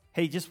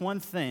Hey, just one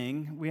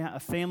thing. We have a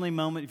family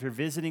moment. If you're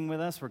visiting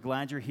with us, we're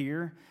glad you're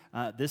here.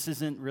 This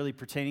isn't really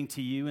pertaining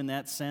to you in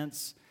that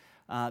sense.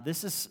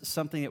 This is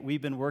something that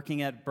we've been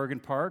working at Bergen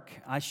Park.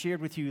 I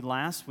shared with you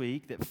last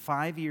week that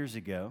 5 years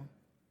ago,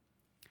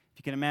 if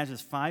you can imagine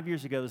this, 5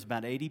 years ago, there's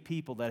about 80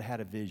 people that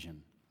had a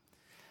vision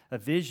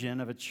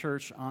of a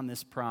church on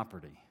this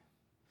property.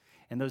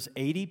 And those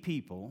 80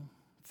 people,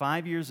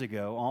 5 years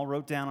ago, all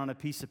wrote down on a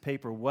piece of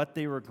paper what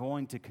they were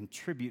going to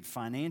contribute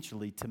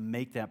financially to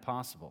make that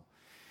possible.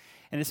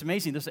 And it's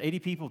amazing, those 80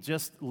 people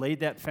just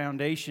laid that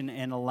foundation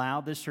and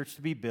allowed this church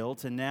to be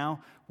built. And now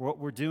what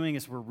we're doing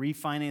is we're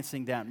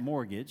refinancing that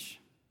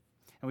mortgage.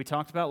 And we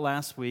talked about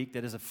last week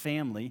that as a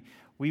family,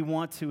 we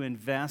want to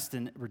invest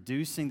in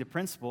reducing the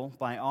principal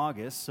by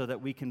August so that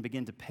we can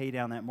begin to pay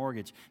down that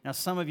mortgage. Now,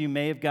 some of you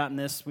may have gotten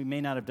this. We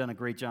may not have done a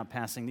great job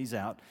passing these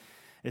out.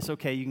 It's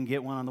okay. You can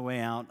get one on the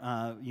way out.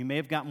 You may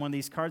have gotten one of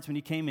these cards when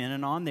you came in,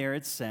 and on there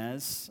it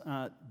says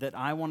that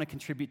I want to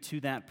contribute to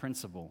that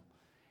principal.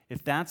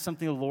 If that's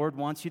something the Lord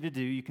wants you to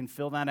do, you can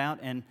fill that out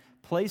and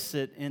place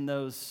it in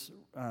those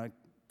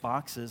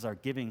boxes. Our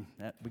giving,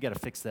 we got to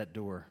fix that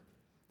door.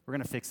 We're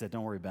going to fix that.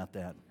 Don't worry about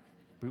that.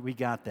 We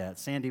got that.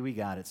 Sandy, we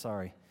got it.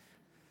 Sorry.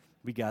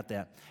 We got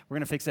that. We're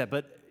going to fix that.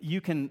 But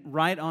you can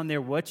write on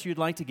there what you'd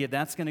like to give.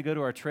 That's going to go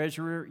to our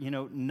treasurer. You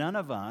know, none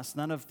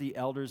of the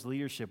elders'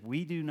 leadership,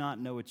 we do not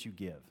know what you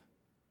give.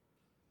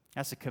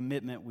 That's a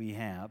commitment we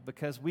have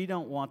because we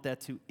don't want that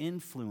to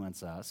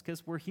influence us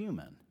because we're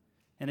human.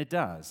 And it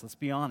does. Let's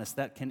be honest,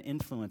 that can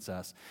influence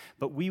us.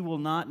 But we will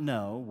not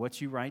know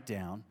what you write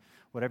down.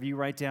 Whatever you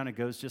write down, it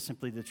goes just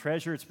simply to the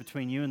treasurer. It's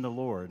between you and the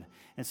Lord.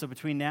 And so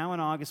between now and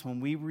August,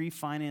 when we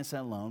refinance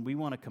that loan, we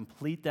want to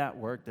complete that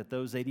work that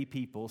those 80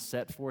 people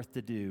set forth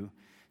to do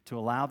to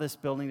allow this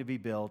building to be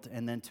built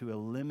and then to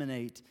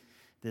eliminate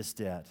this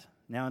debt.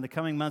 Now, in the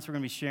coming months, we're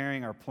going to be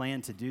sharing our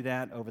plan to do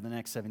that over the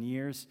next 7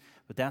 years.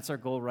 But that's our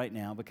goal right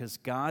now because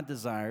God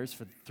desires,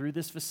 through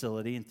this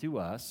facility and through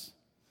us,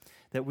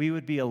 that we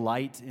would be a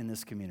light in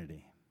this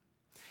community.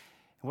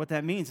 And what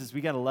that means is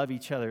we got to love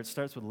each other. It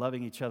starts with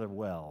loving each other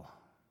well,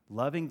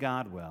 loving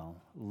God well,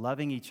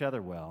 loving each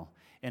other well,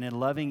 and in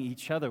loving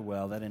each other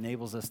well, that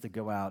enables us to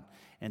go out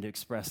and to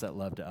express that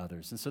love to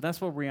others. And so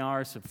that's where we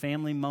are. So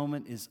family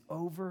moment is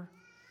over.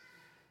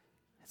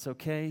 It's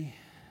okay.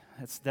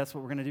 That's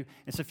what we're going to do.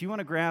 And so if you want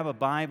to grab a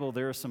Bible,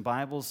 there are some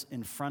Bibles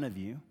in front of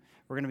you.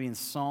 We're going to be in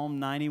Psalm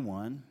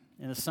 91.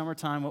 In the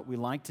summertime, what we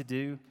like to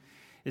do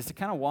is to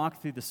kind of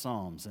walk through the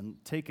Psalms and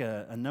take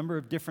a number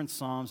of different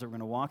Psalms that we're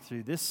going to walk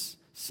through. This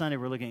Sunday,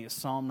 we're looking at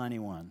Psalm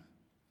 91.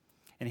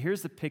 And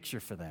here's the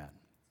picture for that.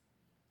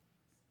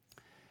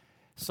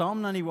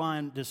 Psalm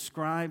 91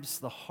 describes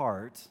the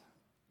heart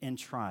in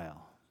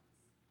trial.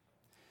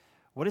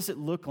 What does it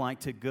look like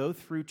to go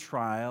through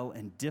trial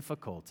and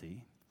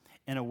difficulty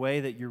in a way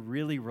that you're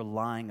really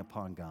relying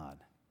upon God?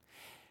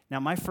 Now,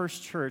 my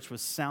first church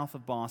was south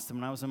of Boston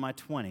when I was in my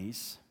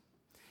 20s.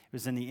 It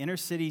was in the inner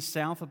city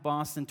south of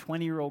Boston,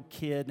 20-year-old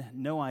kid,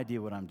 no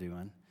idea what I'm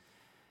doing.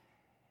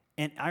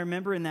 And I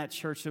remember in that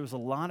church there was a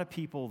lot of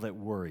people that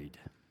worried.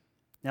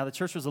 Now, the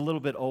church was a little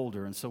bit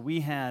older, and so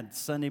we had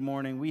Sunday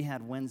morning, we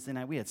had Wednesday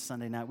night, we had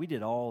Sunday night. We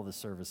did all the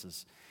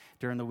services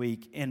during the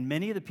week. And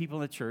many of the people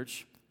in the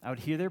church, I would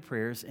hear their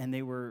prayers, and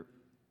they were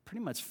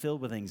pretty much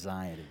filled with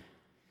anxiety,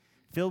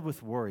 filled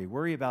with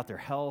worry about their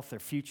health, their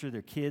future,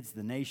 their kids,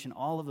 the nation,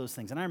 all of those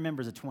things. And I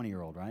remember as a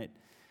 20-year-old, right?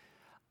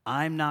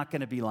 I'm not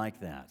going to be like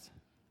that.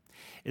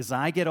 As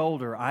I get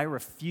older, I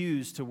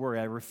refuse to worry.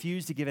 I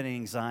refuse to give it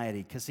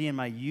anxiety because, see, in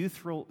my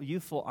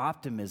youthful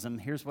optimism,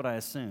 here's what I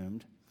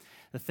assumed.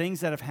 The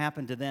things that have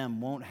happened to them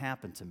won't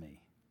happen to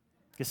me.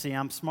 Because, see,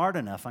 I'm smart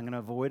enough. I'm going to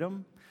avoid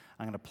them.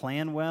 I'm going to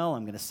plan well.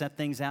 I'm going to set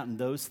things out, and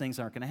those things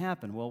aren't going to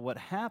happen. Well, what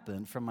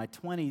happened from my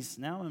 20s,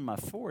 now in my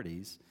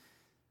 40s,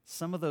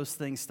 some of those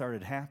things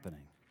started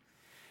happening.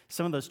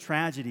 Some of those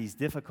tragedies,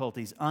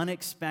 difficulties,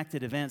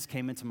 unexpected events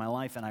came into my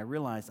life, and I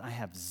realized I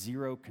have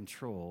zero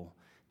control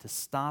to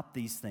stop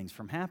these things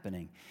from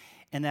happening.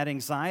 And that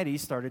anxiety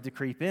started to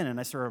creep in, and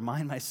I started to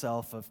remind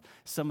myself of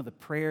some of the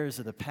prayers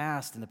of the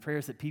past and the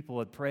prayers that people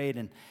had prayed,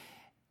 and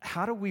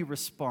how do we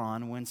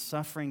respond when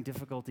suffering,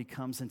 difficulty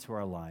comes into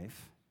our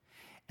life?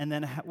 And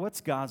then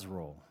what's God's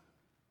role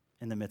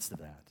in the midst of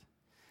that?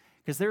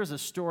 Because there was a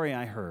story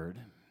I heard,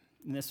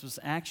 and this was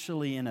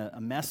actually in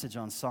a message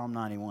on Psalm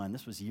 91.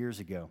 This was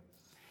years ago.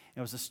 It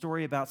was a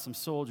story about some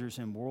soldiers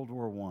in World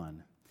War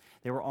I.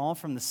 They were all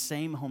from the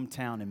same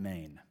hometown in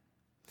Maine.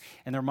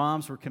 And their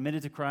moms were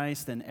committed to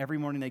Christ, and every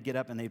morning they'd get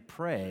up and they'd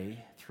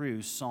pray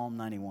through Psalm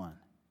 91.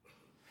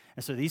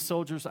 And so these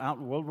soldiers out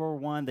in World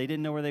War I, they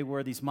didn't know where they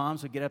were. These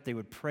moms would get up, they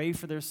would pray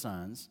for their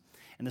sons.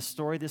 And the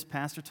story this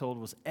pastor told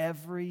was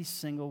every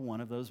single one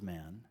of those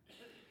men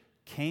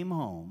came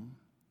home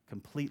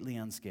completely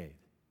unscathed.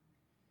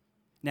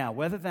 Now,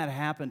 whether that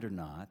happened or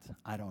not,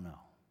 I don't know.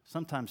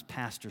 Sometimes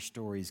pastor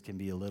stories can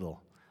be a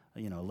little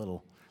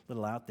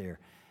out there.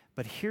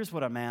 But here's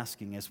what I'm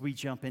asking as we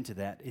jump into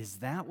that. Is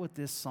that what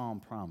this psalm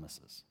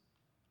promises?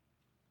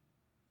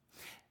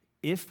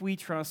 If we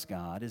trust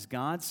God, is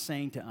God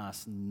saying to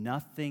us,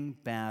 nothing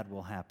bad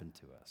will happen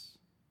to us?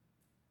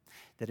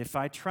 That if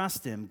I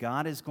trust Him,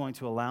 God is going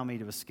to allow me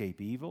to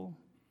escape evil,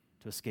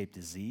 to escape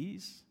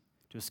disease,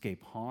 to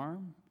escape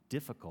harm,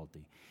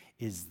 difficulty.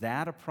 Is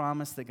that a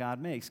promise that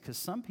God makes? Because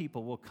some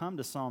people will come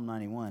to Psalm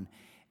 91,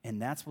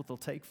 and that's what they'll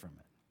take from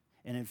it.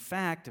 And in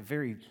fact, a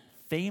very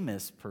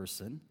famous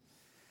person,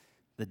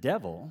 the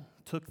devil,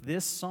 took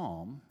this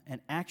psalm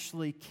and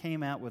actually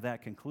came out with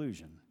that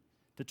conclusion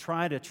to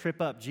try to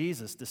trip up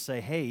Jesus to say,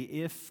 hey,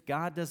 if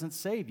God doesn't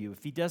save you,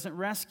 if He doesn't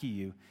rescue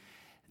you,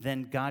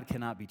 then God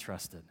cannot be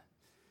trusted.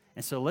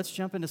 And so let's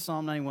jump into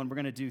Psalm 91. We're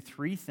going to do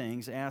three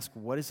things. Ask,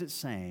 what is it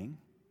saying?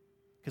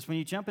 Because when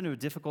you jump into a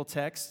difficult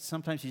text,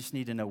 sometimes you just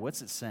need to know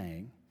what's it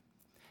saying.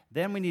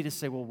 Then we need to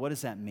say, well, what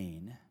does that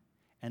mean?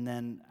 And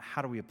then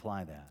how do we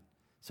apply that?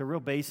 So real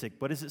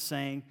basic, what is it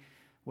saying?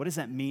 What does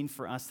that mean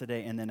for us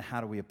today? And then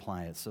how do we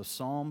apply it? So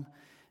Psalm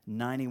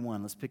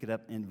 91, let's pick it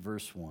up in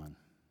verse 1.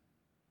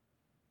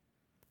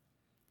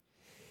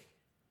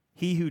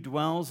 He who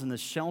dwells in the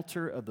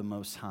shelter of the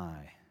Most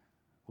High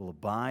will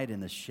abide in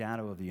the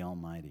shadow of the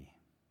Almighty.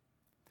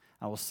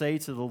 I will say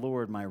to the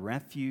Lord, my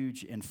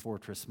refuge and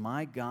fortress,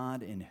 my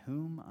God in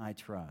whom I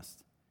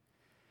trust.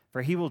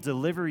 For He will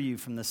deliver you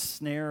from the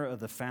snare of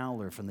the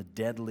fowler, from the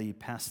deadly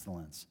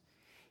pestilence.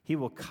 He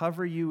will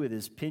cover you with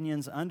His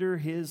pinions. Under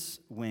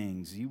His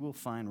wings you will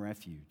find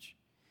refuge.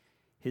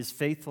 His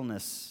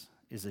faithfulness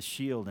is a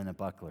shield and a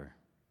buckler.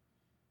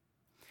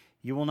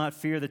 You will not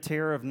fear the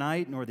terror of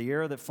night, nor the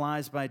arrow that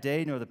flies by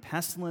day, nor the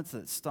pestilence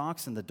that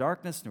stalks in the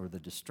darkness, nor the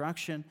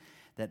destruction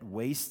that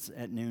wastes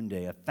at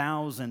noonday.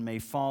 1,000 may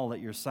fall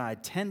at your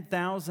side,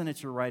 10,000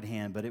 at your right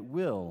hand, but it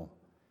will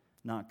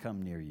not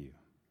come near you.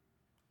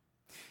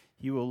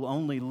 You will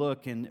only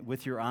look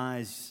with your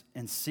eyes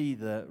and see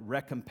the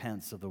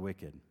recompense of the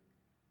wicked.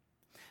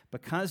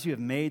 Because you have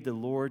made the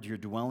Lord your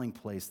dwelling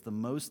place, the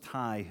Most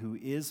High, who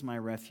is my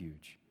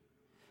refuge,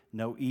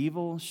 no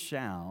evil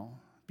shall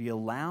be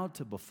allowed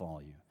to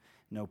befall you,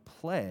 no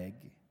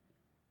plague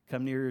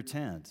come near your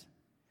tent.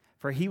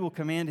 For He will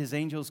command His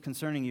angels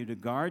concerning you to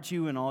guard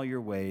you in all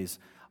your ways.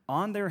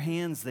 On their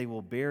hands they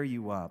will bear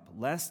you up,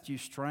 lest you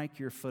strike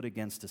your foot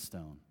against a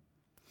stone.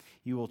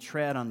 You will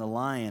tread on the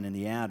lion and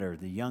the adder,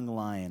 the young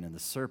lion and the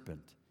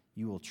serpent.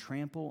 You will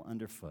trample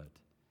underfoot.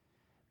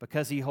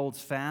 Because He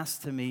holds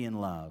fast to me in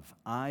love,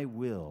 I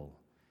will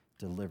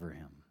deliver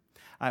him.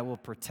 I will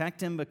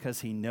protect him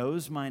because He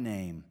knows my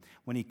name.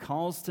 When He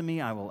calls to me,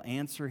 I will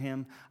answer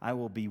him. I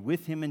will be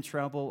with him in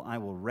trouble. I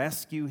will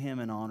rescue him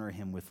and honor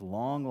him. With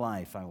long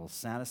life, I will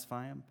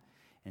satisfy him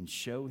and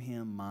show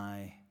him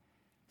my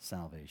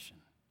salvation.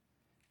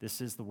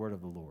 This is the word of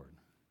the Lord.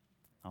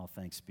 All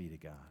thanks be to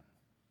God.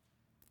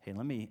 Hey,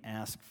 let me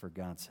ask for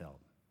God's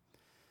help.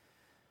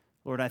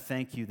 Lord, I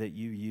thank You that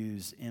You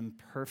use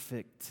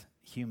imperfect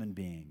human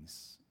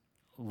beings.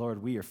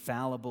 Lord, we are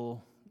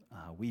fallible.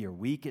 We are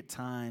weak at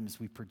times.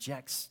 We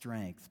project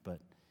strength, but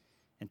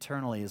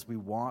internally, as we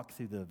walk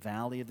through the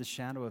valley of the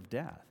shadow of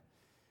death,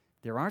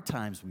 there are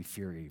times we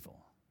fear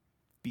evil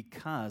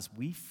because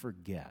we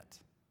forget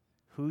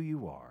who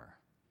You are.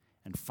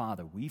 And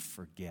Father, we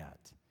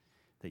forget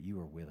that You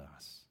are with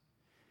us.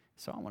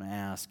 So I want to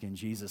ask in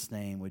Jesus'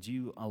 name, would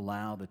You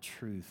allow the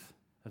truth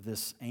of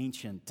this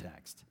ancient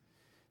text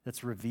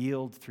that's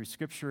revealed through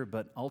Scripture,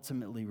 but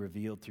ultimately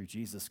revealed through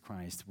Jesus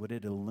Christ, would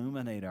it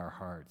illuminate our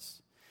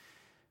hearts?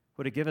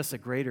 Would it give us a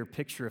greater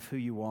picture of who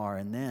You are?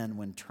 And then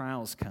when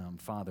trials come,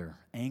 Father,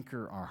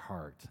 anchor our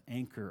heart,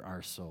 anchor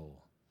our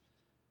soul,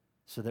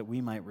 so that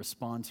we might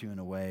respond to You in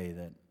a way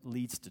that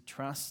leads to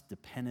trust,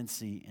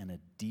 dependency, and a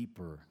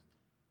deeper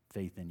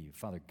faith in You.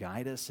 Father,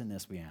 guide us in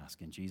this, we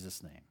ask, in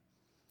Jesus' name.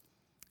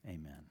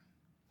 Amen.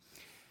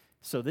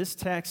 So this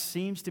text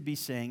seems to be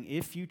saying,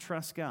 if you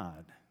trust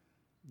God,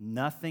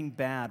 nothing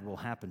bad will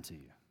happen to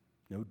you.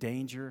 No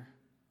danger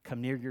come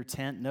near your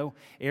tent, no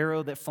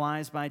arrow that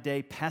flies by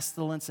day,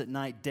 pestilence at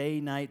night, day,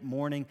 night,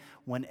 morning,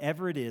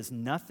 whenever it is,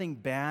 nothing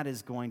bad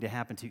is going to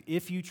happen to you.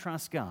 If you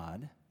trust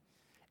God,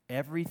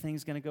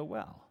 everything's going to go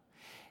well.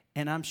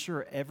 And I'm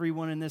sure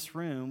everyone in this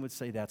room would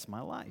say, that's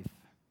my life.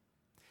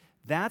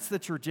 That's the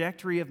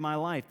trajectory of my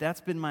life.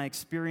 That's been my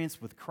experience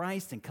with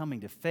Christ and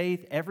coming to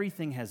faith.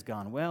 Everything has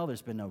gone well.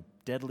 There's been no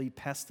deadly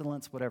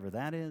pestilence, whatever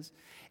that is.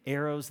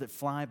 Arrows that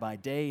fly by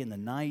day and the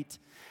night.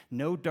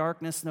 No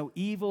darkness, no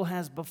evil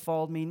has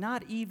befalled me,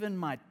 not even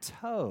my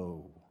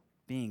toe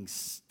being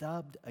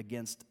stubbed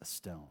against a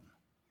stone.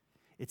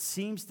 It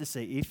seems to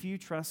say, if you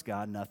trust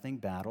God, nothing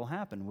bad will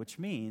happen, which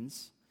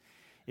means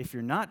if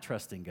you're not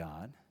trusting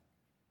God,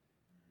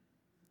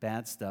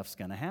 bad stuff's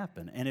going to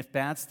happen. And if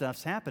bad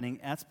stuff's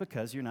happening, that's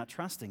because you're not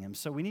trusting Him.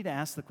 So we need to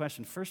ask the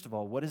question, first of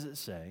all, what does it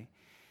say?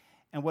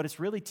 And what it's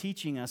really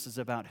teaching us is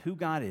about who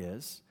God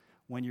is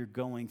when you're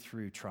going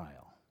through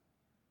trial.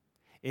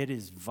 It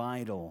is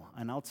vital,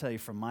 and I'll tell you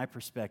from my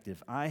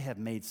perspective, I have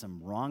made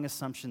some wrong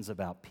assumptions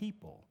about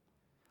people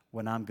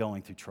when I'm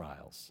going through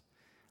trials,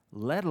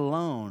 let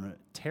alone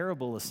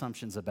terrible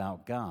assumptions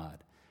about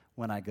God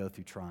when I go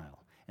through trial.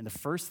 And the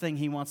first thing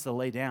he wants to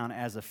lay down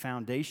as a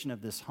foundation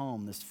of this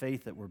home, this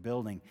faith that we're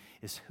building,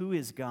 is who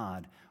is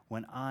God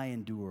when I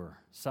endure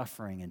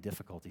suffering and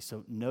difficulty.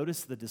 So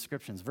notice the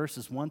descriptions.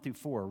 Verses 1 through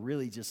 4 are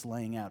really just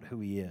laying out who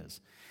he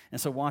is.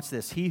 And so watch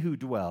this. He who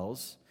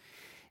dwells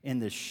in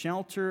the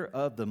shelter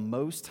of the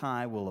Most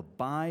High will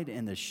abide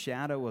in the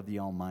shadow of the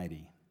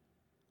Almighty.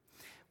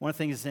 One of the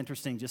things that's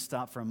interesting, just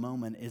stop for a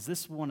moment, is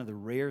this one of the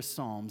rare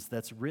psalms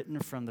that's written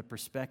from the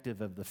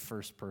perspective of the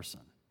first person.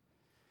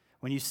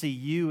 When you see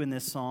you in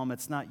this psalm,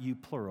 it's not you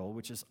plural,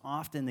 which is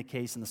often the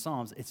case in the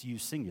Psalms, it's you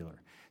singular.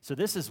 So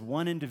this is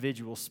one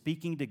individual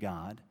speaking to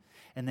God,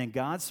 and then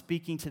God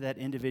speaking to that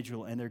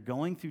individual, and they're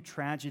going through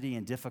tragedy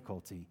and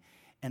difficulty,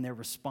 and they're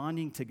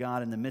responding to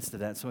God in the midst of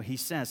that. So he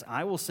says,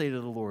 I will say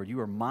to the Lord, you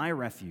are my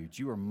refuge,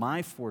 you are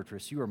my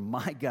fortress, you are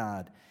my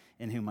God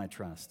in whom I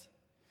trust.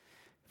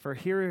 For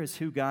here is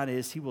who God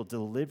is, he will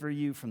deliver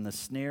you from the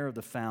snare of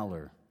the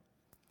fowler,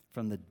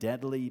 from the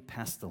deadly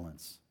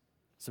pestilence.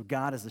 So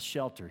God is a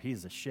shelter. He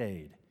is a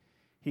shade.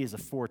 He is a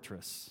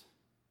fortress.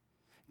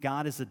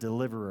 God is a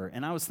deliverer.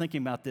 And I was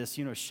thinking about this.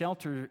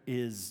 Shelter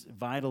is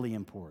vitally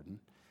important.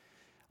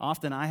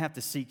 Often I have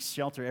to seek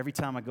shelter every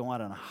time I go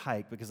out on a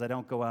hike because I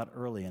don't go out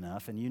early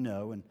enough. And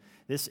in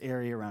this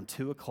area around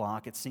 2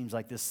 o'clock, it seems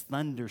like this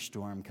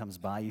thunderstorm comes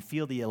by. You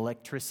feel the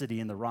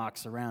electricity in the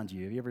rocks around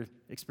you. Have you ever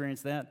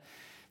experienced that?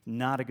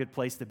 Not a good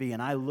place to be.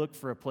 And I look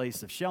for a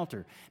place of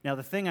shelter. Now,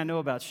 the thing I know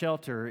about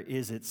shelter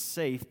is it's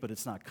safe, but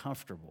it's not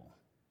comfortable.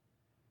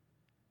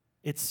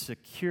 It's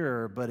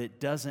secure, but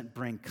it doesn't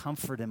bring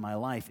comfort in my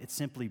life. It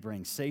simply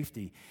brings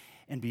safety.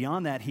 And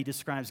beyond that, he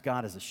describes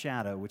God as a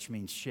shadow, which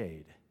means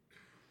shade.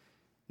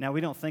 Now,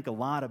 we don't think a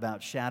lot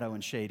about shadow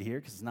and shade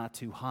here because it's not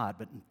too hot,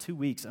 but in 2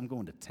 weeks, I'm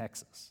going to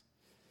Texas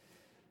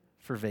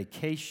for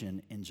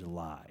vacation in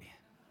July.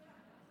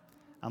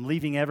 I'm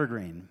leaving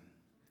Evergreen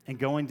and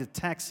going to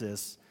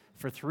Texas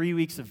for 3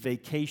 weeks of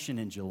vacation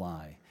in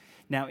July.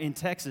 Now, in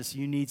Texas,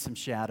 you need some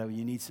shadow,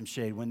 you need some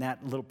shade. When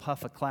that little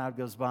puff of cloud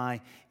goes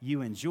by,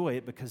 you enjoy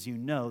it because you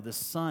know the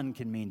sun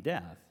can mean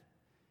death.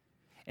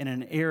 In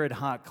an arid,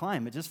 hot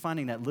climate, just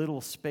finding that little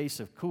space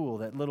of cool,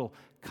 that little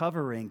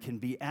covering can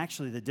be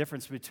actually the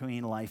difference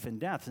between life and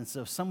death. And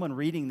so someone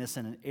reading this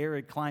in an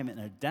arid climate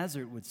in a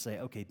desert would say,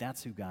 okay,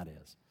 that's who God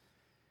is.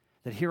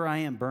 That here I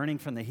am burning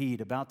from the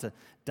heat, about to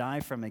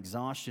die from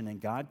exhaustion,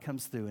 and God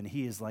comes through and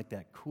he is like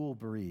that cool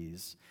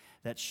breeze,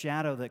 that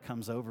shadow that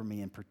comes over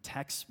me and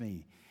protects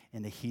me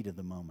in the heat of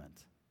the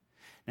moment.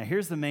 Now,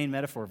 here's the main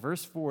metaphor.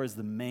 Verse 4 is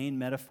the main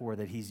metaphor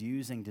that he's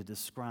using to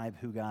describe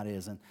who God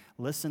is. And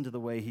listen to the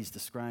way he's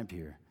described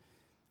here.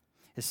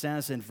 It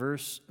says in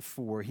verse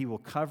 4, he will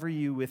cover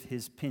you with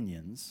his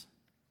pinions,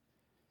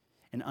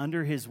 and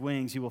under his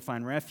wings you will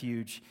find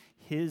refuge.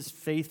 His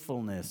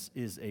faithfulness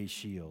is a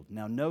shield.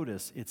 Now,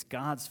 notice, it's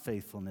God's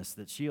faithfulness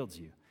that shields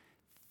you.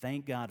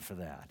 Thank God for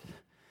that.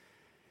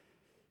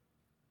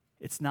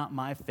 It's not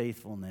my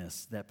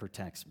faithfulness that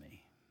protects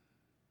me.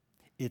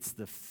 It's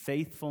the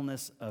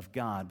faithfulness of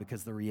God,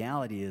 because the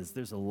reality is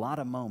there's a lot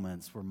of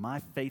moments where my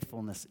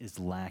faithfulness is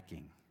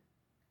lacking.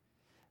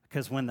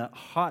 Because when the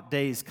hot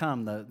days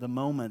come, the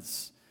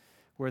moments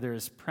where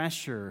there's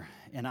pressure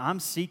and I'm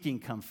seeking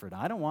comfort,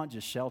 I don't want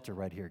just shelter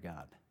right here,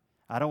 God.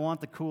 I don't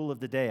want the cool of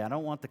the day. I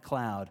don't want the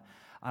cloud.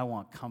 I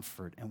want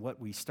comfort. And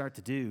what we start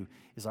to do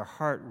is our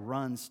heart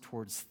runs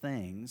towards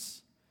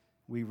things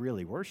we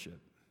really worship.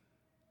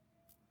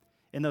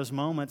 In those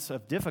moments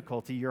of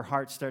difficulty, your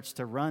heart starts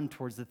to run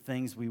towards the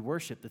things we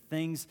worship, the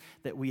things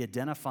that we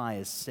identify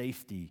as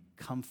safety,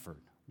 comfort.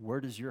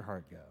 Where does your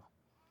heart go?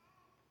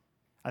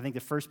 I think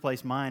the first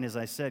place mine, as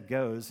I said,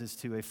 goes is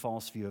to a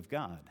false view of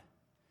God.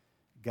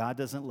 God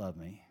doesn't love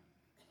me.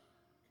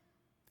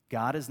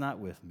 God is not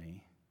with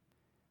me.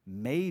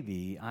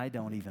 Maybe I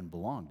don't even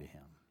belong to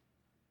him.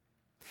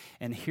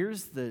 And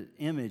here's the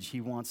image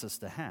he wants us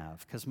to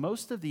have, because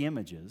most of the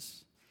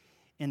images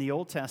in the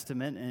Old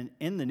Testament and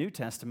in the New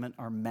Testament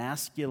are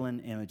masculine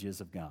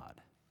images of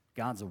God.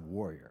 God's a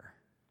warrior.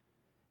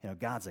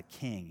 God's a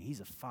king. He's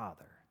a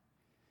father.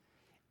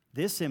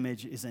 This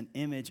image is an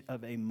image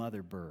of a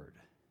mother bird.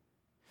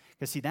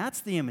 Because, see,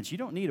 that's the image. You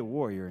don't need a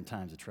warrior in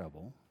times of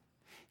trouble.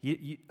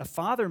 A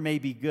father may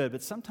be good,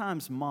 but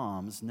sometimes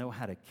moms know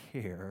how to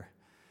care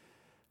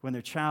when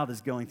their child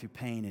is going through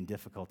pain and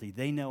difficulty.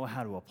 They know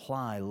how to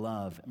apply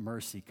love,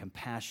 mercy,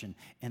 compassion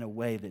in a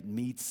way that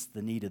meets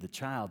the need of the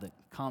child, that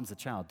calms the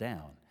child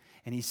down.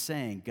 And he's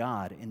saying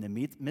God, in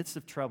the midst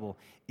of trouble,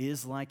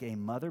 is like a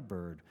mother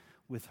bird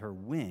with her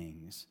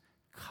wings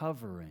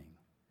covering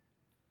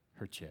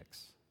her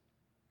chicks.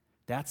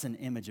 That's an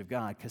image of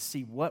God. Because,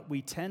 see, what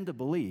we tend to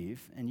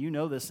believe, and you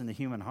know this in the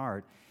human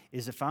heart,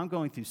 is if I'm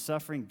going through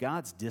suffering,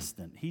 God's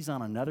distant. He's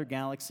on another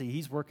galaxy.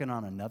 He's working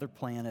on another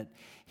planet.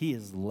 He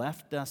has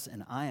left us,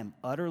 and I am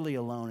utterly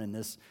alone in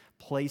this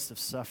place of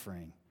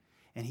suffering.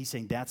 And he's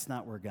saying, that's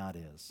not where God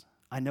is.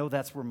 I know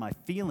that's where my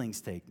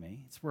feelings take me.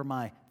 It's where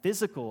my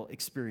physical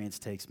experience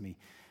takes me.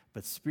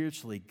 But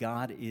spiritually,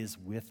 God is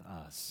with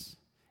us.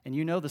 And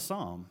you know the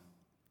psalm.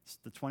 It's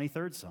the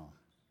 23rd Psalm.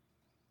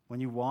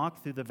 When you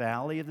walk through the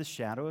valley of the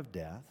shadow of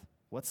death,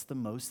 What's the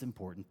most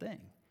important thing?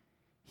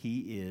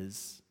 He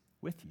is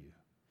with you.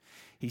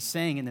 He's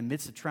saying in the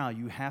midst of trial,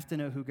 you have to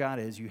know who God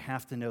is. You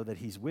have to know that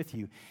he's with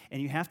you.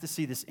 And you have to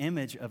see this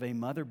image of a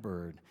mother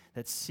bird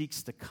that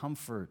seeks to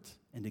comfort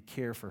and to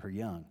care for her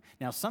young.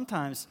 Now,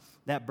 sometimes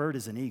that bird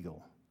is an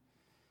eagle.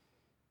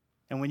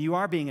 And when you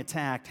are being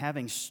attacked,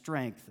 having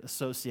strength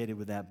associated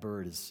with that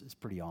bird is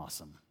pretty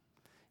awesome.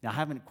 Now, I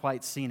haven't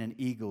quite seen an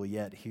eagle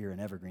yet here in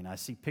Evergreen. I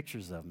see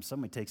pictures of them.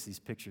 Somebody takes these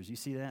pictures. You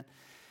see that?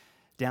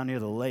 Down near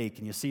the lake,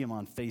 and you see them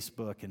on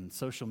Facebook and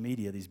social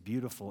media, these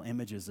beautiful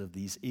images of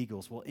these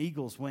eagles. Well,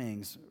 eagles'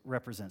 wings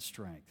represent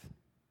strength,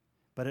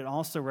 but it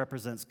also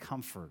represents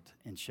comfort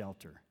and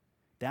shelter.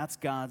 That's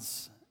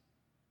God's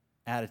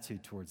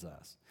attitude towards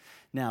us.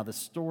 Now, the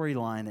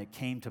storyline that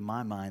came to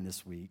my mind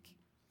this week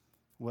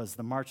was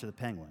the March of the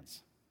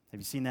Penguins. Have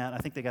you seen that? I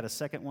think they got a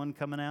second one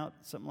coming out,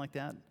 something like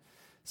that.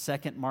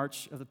 Second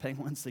March of the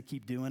Penguins, they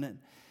keep doing it.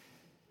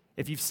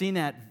 If you've seen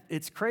that,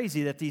 it's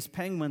crazy that these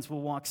penguins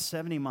will walk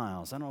 70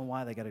 miles. I don't know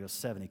why they got to go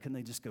 70. Couldn't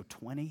they just go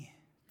 20,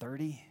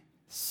 30,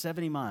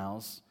 70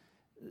 miles,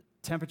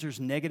 temperatures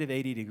negative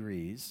 80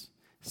 degrees,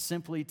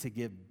 simply to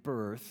give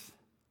birth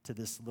to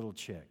this little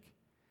chick?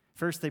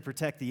 First, they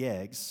protect the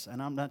eggs,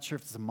 and I'm not sure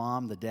if it's the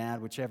mom, the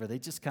dad, whichever. They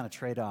just kind of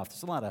trade off.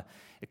 There's a lot of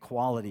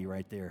equality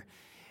right there.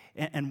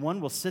 And one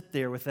will sit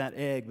there with that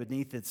egg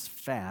beneath its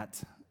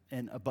fat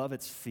and above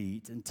its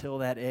feet until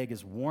that egg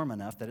is warm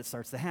enough that it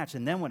starts to hatch.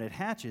 And then when it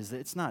hatches,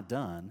 it's not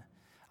done.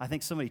 I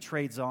think somebody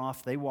trades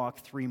off. They walk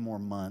 3 more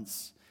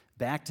months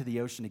back to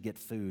the ocean to get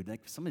food.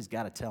 Like, somebody's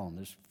got to tell them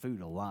there's food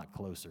a lot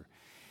closer.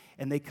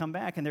 And they come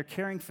back, and they're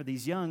caring for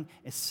these young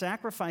and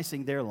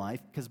sacrificing their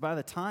life, because by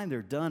the time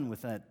they're done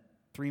with that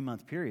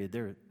 3-month period,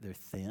 they're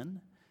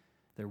thin,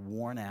 they're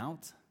worn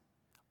out,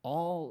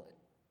 all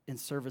in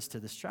service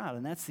to this child.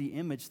 And that's the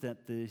image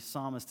that the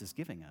psalmist is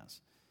giving us.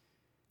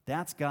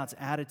 That's God's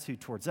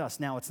attitude towards us.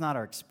 Now, it's not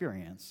our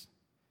experience.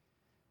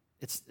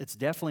 It's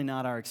definitely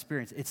not our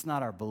experience. It's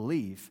not our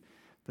belief.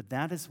 But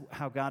that is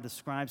how God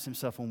describes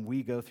himself when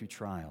we go through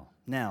trial.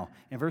 Now,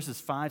 in verses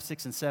 5,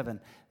 6, and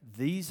 7,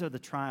 these are the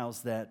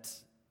trials that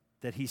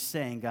he's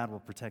saying God will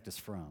protect us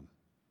from.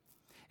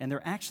 And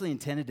they're actually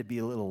intended to be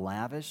a little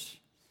lavish,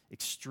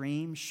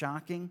 extreme,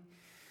 shocking.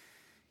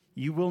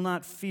 You will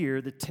not fear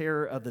the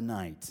terror of the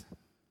night,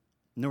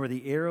 nor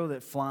the arrow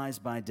that flies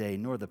by day,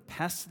 nor the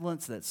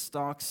pestilence that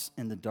stalks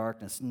in the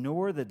darkness,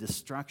 nor the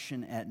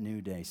destruction at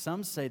noonday.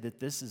 Some say that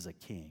this is a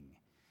king,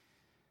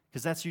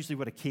 because that's usually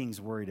what a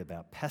king's worried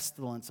about,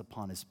 pestilence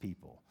upon his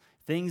people.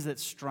 Things that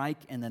strike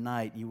in the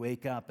night, you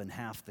wake up and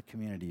half the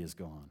community is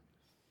gone.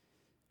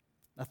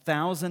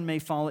 1,000 may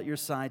fall at your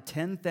side,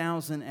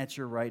 10,000 at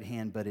your right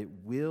hand, but it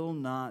will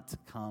not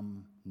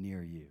come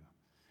near you.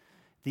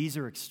 These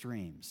are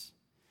extremes.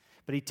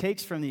 But he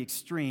takes from the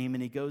extreme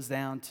and he goes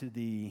down to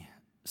the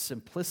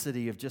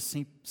simplicity of just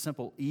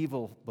simple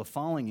evil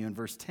befalling you in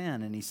verse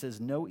 10, and he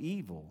says, no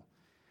evil.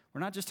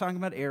 We're not just talking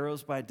about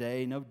arrows by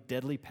day, no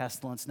deadly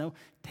pestilence, no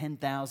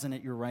 10,000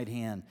 at your right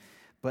hand,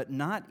 but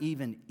not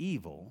even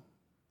evil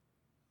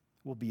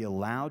will be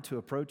allowed to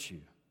approach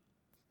you.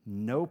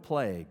 No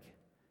plague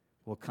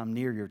will come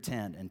near your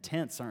tent, and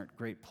tents aren't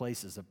great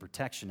places of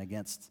protection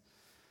against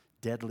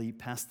deadly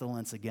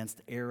pestilence,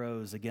 against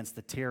arrows, against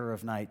the terror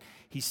of night.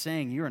 He's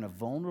saying you're in a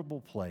vulnerable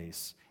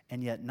place,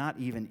 and yet not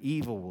even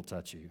evil will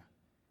touch you.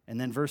 And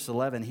then verse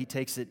 11, he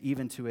takes it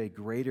even to a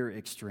greater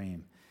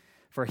extreme.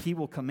 For he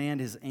will command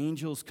his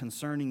angels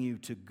concerning you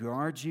to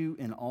guard you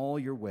in all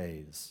your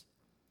ways.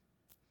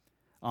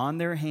 On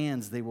their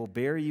hands they will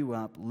bear you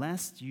up,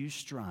 lest you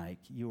strike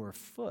your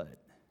foot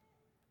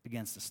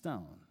against a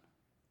stone.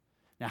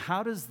 Now,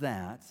 how does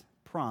that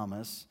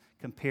promise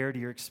compare to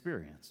your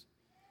experience?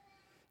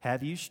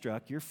 Have you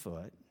struck your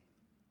foot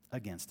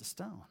against a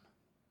stone?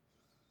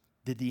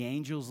 Did the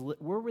angels,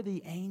 where were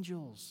the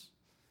angels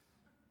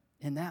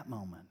in that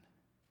moment?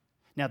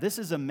 Now, this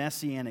is a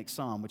messianic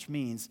psalm, which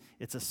means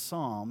it's a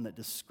psalm that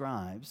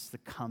describes the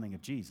coming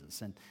of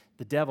Jesus. And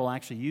the devil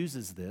actually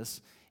uses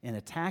this in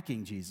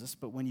attacking Jesus,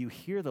 but when you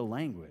hear the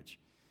language,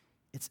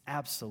 it's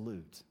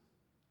absolute.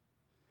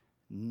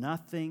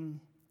 Nothing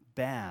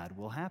bad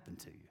will happen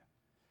to you.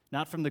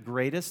 Not from the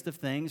greatest of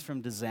things,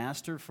 from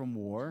disaster, from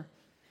war.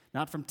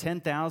 Not from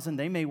 10,000.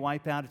 They may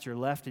wipe out at your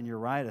left and your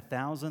right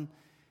 1,000.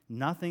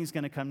 Nothing's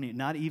going to come near.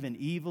 Not even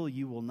evil.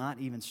 You will not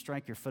even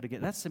strike your foot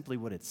again. That's simply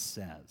what it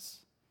says.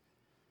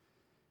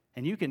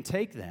 And you can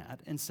take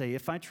that and say,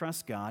 if I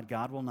trust God,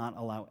 God will not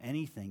allow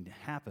anything to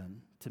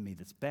happen to me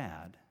that's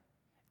bad.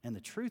 And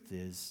the truth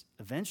is,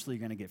 eventually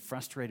you're going to get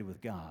frustrated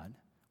with God,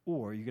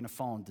 or you're going to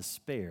fall in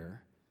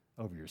despair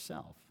over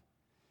yourself.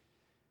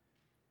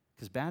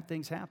 Because bad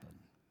things happen.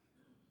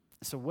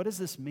 So what does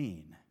this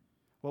mean?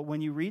 Well,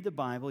 when you read the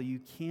Bible, you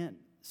can't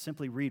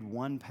simply read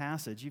one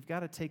passage. You've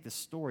got to take the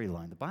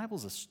storyline. The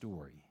Bible's a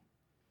story.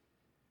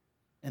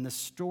 And the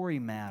story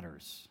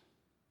matters.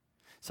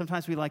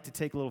 Sometimes we like to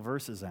take little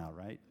verses out,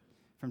 right,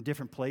 from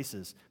different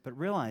places. But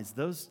realize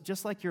those,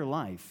 just like your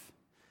life,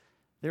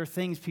 there are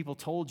things people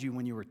told you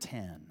when you were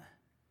 10,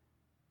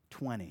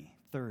 20,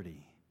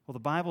 30. Well, the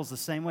Bible's the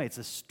same way. It's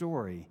a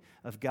story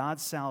of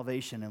God's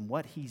salvation and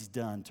what he's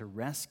done to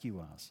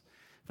rescue us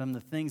from the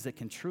things that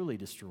can truly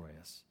destroy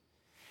us.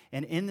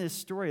 And in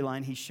this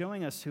storyline, he's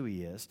showing us who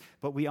he is,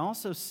 but we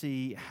also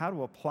see how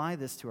to apply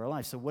this to our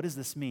life. So what does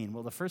this mean?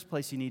 Well, the first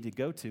place you need to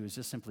go to is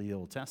just simply the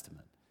Old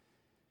Testament.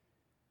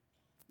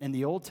 In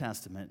the Old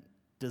Testament,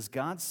 does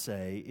God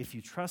say, if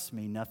you trust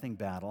me, nothing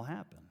bad will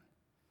happen?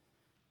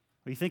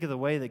 Well, you think of the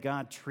way that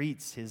God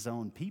treats his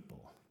own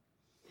people.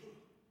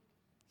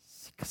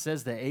 He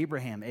says to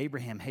Abraham,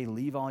 hey,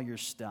 leave all your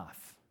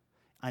stuff.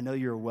 I know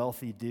you're a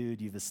wealthy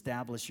dude. You've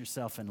established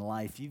yourself in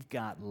life. You've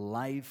got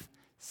life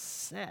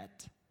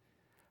set.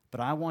 But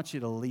I want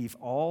you to leave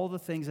all the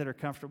things that are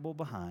comfortable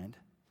behind.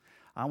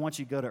 I want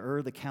you to go to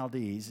Ur the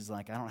Chaldees. He's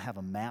like, I don't have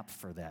a map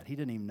for that. He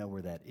didn't even know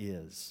where that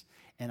is.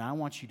 And I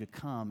want you to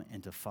come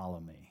and to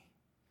follow me.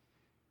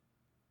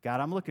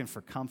 God, I'm looking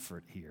for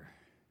comfort here.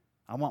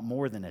 I want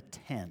more than a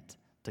tent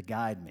to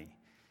guide me.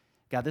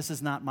 God, this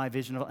is not my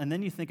vision of. And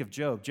then you think of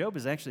Job. Job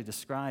is actually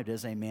described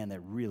as a man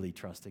that really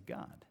trusted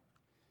God.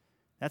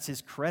 That's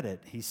his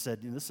credit. He said,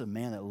 this is a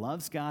man that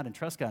loves God and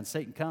trusts God. And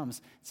Satan comes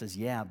and says,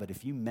 yeah, but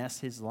if you mess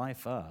his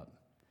life up,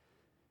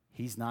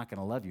 he's not going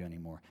to love you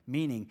anymore.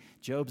 Meaning,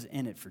 Job's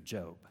in it for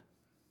Job.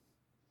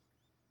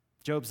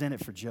 Job's in it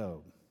for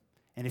Job.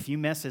 And if you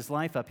mess his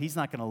life up, he's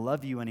not going to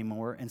love you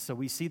anymore. And so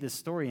we see this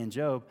story in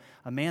Job,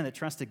 a man that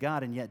trusted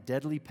God and yet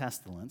deadly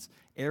pestilence.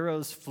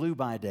 Arrows flew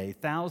by day,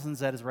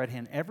 thousands at his right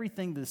hand.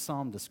 Everything the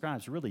psalm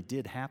describes really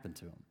did happen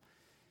to him.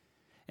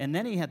 And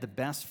then he had the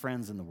best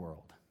friends in the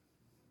world.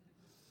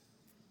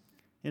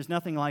 There's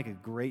nothing like a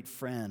great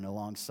friend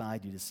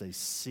alongside you to say,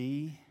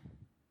 see,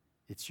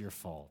 it's your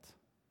fault.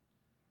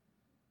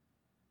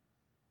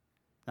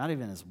 Not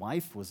even his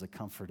wife was a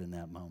comfort in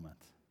that moment.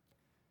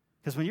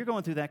 Because when you're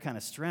going through that kind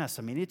of stress,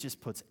 it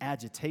just puts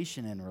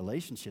agitation in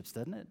relationships,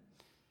 doesn't it?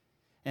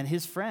 And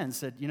his friend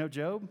said,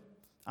 Job,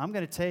 I'm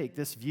going to take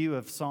this view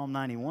of Psalm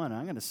 91, and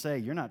I'm going to say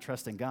you're not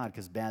trusting God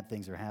because bad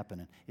things are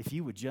happening. If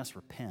you would just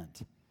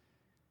repent,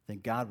 then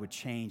God would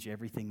change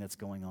everything that's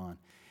going on.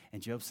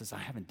 And Job says, I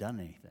haven't done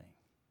anything.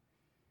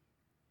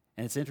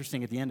 And it's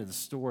interesting at the end of the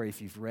story,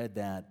 if you've read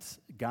that,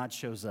 God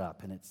shows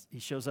up, and he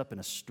shows up in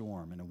a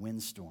storm, in a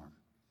windstorm,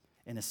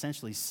 and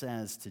essentially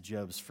says to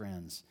Job's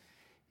friends,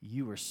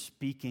 you are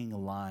speaking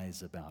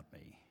lies about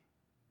me.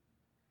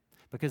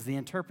 Because the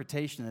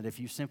interpretation that if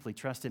you simply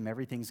trust him,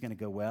 everything's going to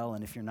go well,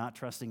 and if you're not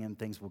trusting him,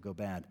 things will go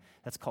bad,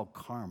 that's called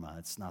karma.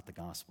 It's not the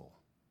gospel.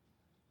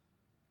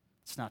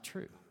 It's not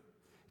true.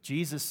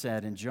 Jesus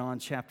said in John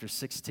chapter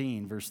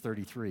 16, verse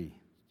 33,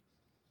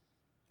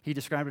 he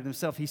described it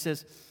himself. He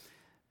says,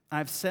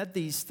 I've said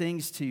these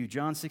things to you,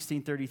 John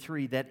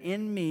 16:33, that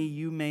in me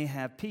you may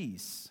have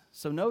peace.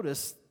 So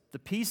notice the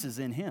peace is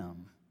in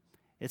him.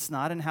 It's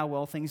not in how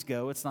well things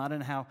go. It's not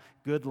in how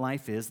good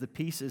life is. The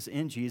peace is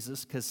in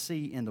Jesus because,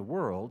 see, in the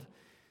world,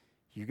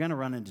 you're going to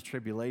run into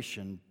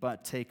tribulation,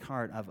 but take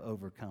heart, I've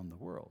overcome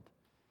the world.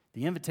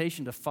 The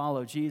invitation to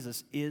follow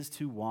Jesus is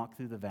to walk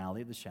through the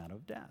valley of the shadow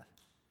of death.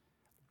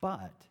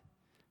 But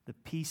the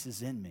peace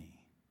is in me.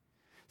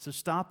 So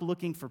stop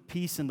looking for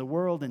peace in the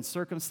world and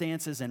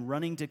circumstances and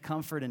running to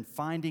comfort and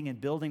finding and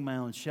building my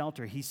own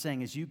shelter. He's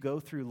saying as you go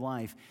through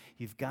life,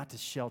 you've got to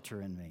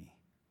shelter in me.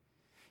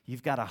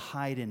 You've got to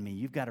hide in me.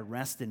 You've got to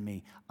rest in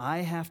me. I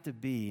have to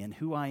be, in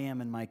who I am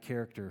in my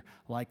character,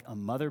 like a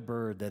mother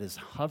bird that is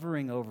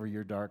hovering over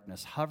your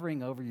darkness,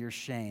 hovering over your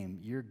shame,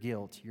 your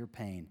guilt, your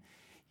pain.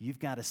 You've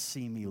got to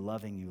see me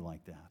loving you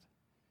like that.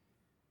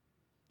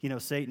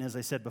 Satan, as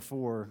I said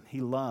before,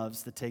 he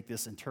loves to take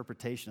this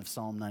interpretation of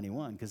Psalm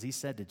 91 because he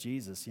said to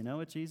Jesus, you know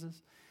what,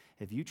 Jesus?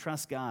 If you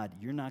trust God,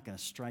 you're not going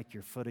to strike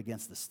your foot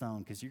against the stone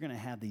because you're going to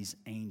have these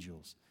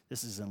angels.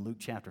 This is in Luke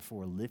chapter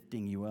 4,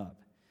 lifting you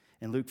up.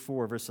 In Luke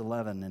 4, verse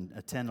 11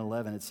 and 10 and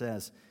 11, it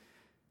says,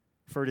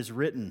 for it is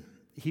written,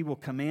 he will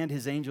command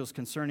his angels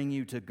concerning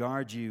you to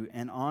guard you,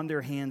 and on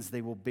their hands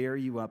they will bear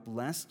you up,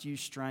 lest you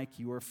strike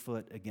your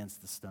foot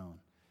against the stone.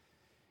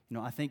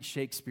 I think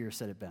Shakespeare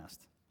said it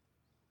best.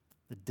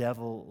 The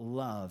devil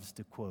loves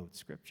to quote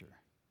Scripture.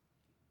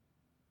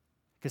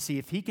 Because, see,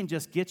 if he can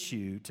just get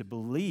you to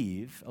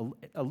believe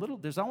a little,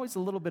 there's always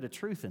a little bit of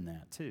truth in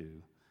that,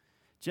 too.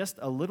 Just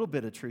a little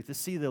bit of truth, to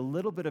see the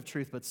little bit of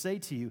truth, but say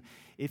to you,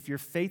 if you're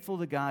faithful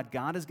to God,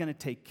 God is going to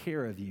take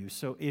care of you.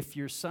 So if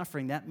you're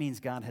suffering, that means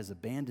God has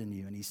abandoned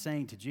you. And he's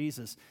saying to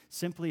Jesus,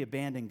 simply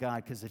abandon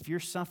God, because if you're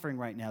suffering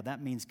right now,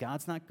 that means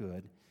God's not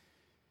good,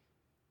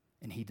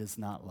 and he does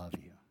not love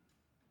you.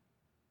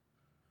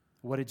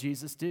 What did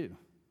Jesus do?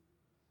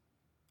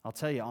 I'll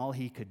tell you, all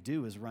he could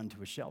do is run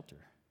to a shelter.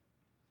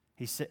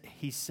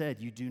 He said,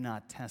 you do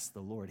not test the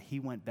Lord. He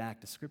went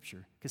back to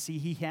Scripture because, see,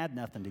 he had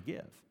nothing to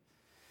give.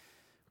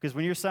 Because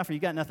when you're suffering, you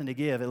got nothing to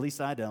give. At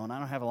least I don't. I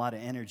don't have a lot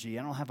of energy.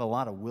 I don't have a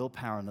lot of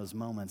willpower in those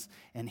moments.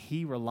 And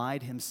he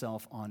relied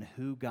himself on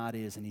who God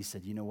is. And he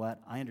said, you know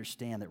what? I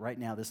understand that right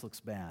now this looks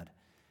bad,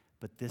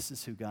 but this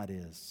is who God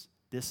is.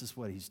 This is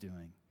what he's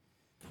doing.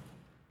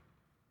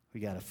 We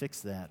got to fix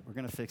that. We're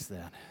going to fix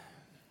that.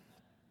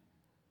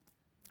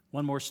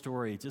 One more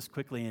story, just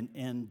quickly.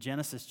 In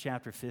Genesis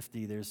chapter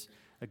 50, there's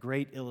a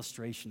great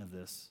illustration of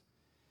this.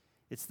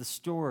 It's the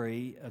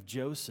story of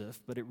Joseph,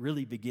 but it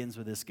really begins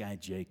with this guy,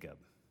 Jacob.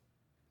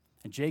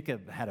 And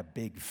Jacob had a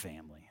big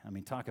family. I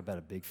mean, talk about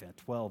a big family,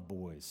 12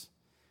 boys.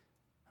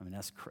 I mean,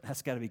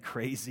 that's got to be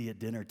crazy at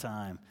dinner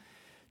time.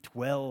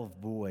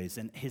 12 boys,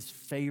 and his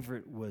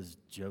favorite was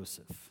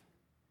Joseph.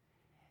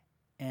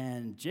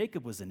 And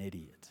Jacob was an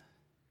idiot.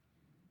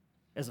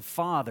 As a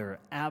father,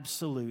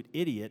 absolute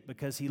idiot,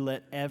 because he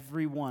let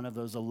every one of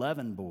those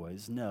 11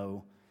 boys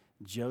know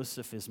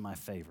Joseph is my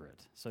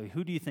favorite. So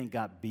who do you think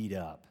got beat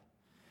up?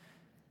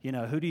 You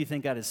know, who do you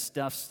think got his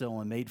stuff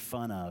stolen, made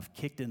fun of,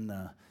 kicked in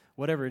the,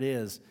 whatever it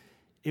is?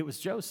 It was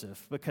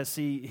Joseph, because,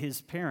 see,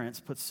 his parents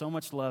put so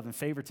much love and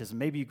favoritism.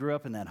 Maybe you grew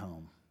up in that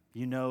home.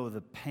 You know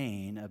the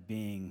pain of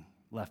being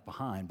left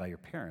behind by your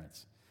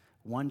parents.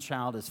 One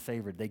child is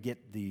favored. They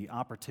get the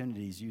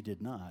opportunities you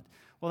did not.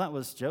 Well, that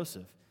was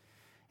Joseph.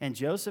 And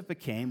Joseph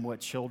became what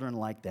children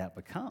like that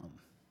become.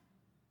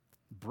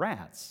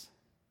 Brats.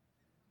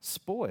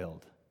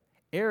 Spoiled.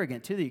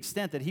 Arrogant, to the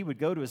extent that he would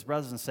go to his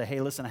brothers and say,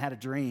 hey, listen, I had a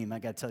dream. I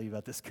got to tell you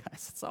about this,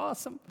 guys. It's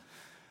awesome.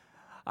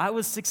 I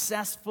was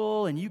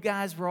successful, and you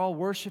guys were all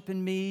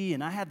worshiping me,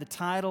 and I had the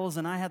titles,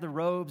 and I had the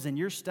robes, and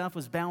your stuff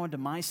was bowing to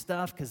my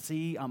stuff because,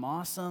 see, I'm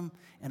awesome,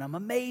 and I'm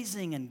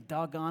amazing, and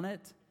doggone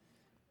it,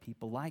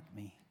 people like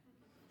me.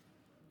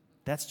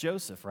 That's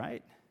Joseph,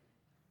 right?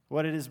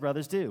 What did his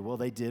brothers do? Well,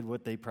 they did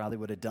what they probably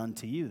would have done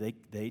to you.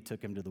 They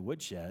took him to the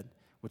woodshed,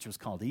 which was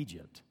called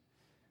Egypt.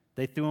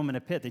 They threw him in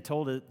a pit. They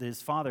told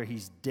his father,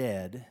 he's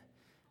dead.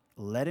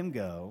 Let him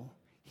go.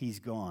 He's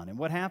gone. And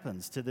what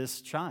happens to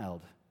this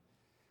child?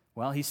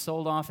 Well, he's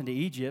sold off into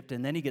Egypt,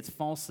 and then he gets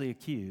falsely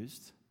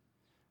accused.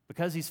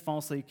 Because he's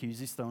falsely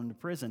accused, he's thrown into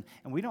prison.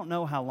 And we don't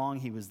know how long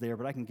he was there,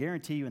 but I can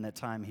guarantee you in that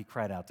time he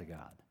cried out to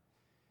God.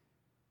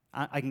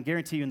 I can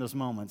guarantee you in those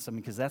moments,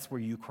 because that's where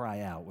you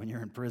cry out when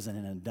you're in prison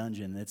in a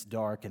dungeon and it's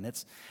dark and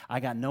I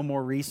got no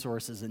more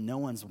resources and no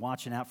one's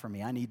watching out for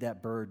me. I need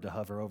that bird to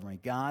hover over me.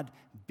 God,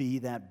 be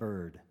that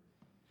bird.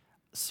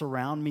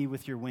 Surround me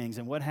with your wings.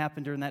 And what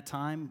happened during that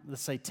time?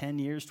 Let's say 10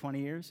 years, 20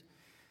 years.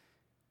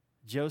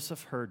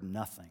 Joseph heard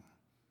nothing.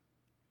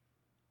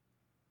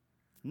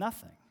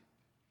 Nothing.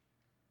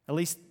 At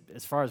least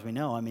as far as we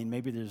know. I mean,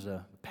 maybe there's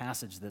a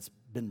passage that's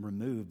been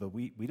removed, but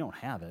we don't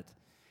have it.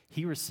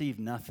 He received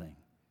nothing.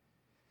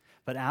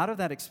 But out of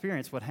that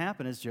experience, what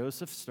happened is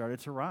Joseph started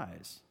to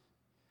rise.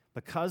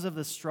 Because of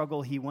the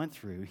struggle he went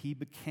through, he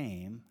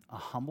became a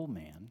humble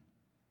man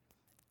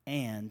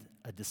and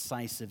a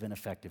decisive and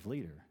effective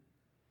leader.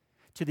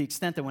 To the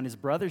extent that when his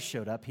brothers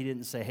showed up, he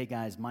didn't say, hey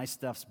guys, my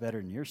stuff's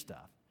better than your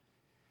stuff.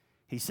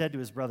 He said to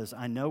his brothers,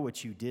 I know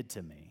what you did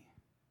to me.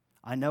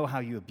 I know how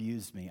you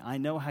abused me. I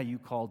know how you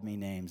called me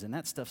names. And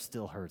that stuff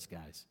still hurts,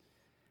 guys.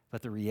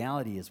 But the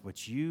reality is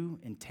what you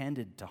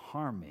intended to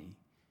harm me,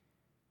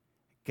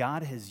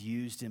 God has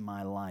used in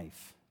my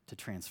life to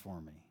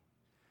transform me.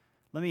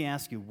 Let me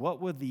ask you,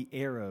 what were the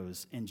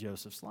arrows in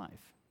Joseph's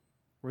life?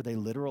 Were they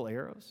literal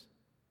arrows?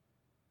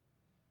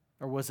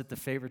 Or was it the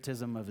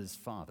favoritism of his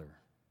father?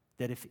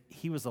 That if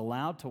he was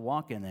allowed to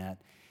walk in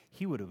that,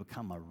 he would have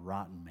become a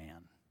rotten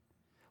man.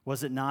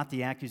 Was it not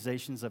the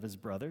accusations of his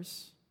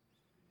brothers?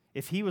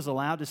 If he was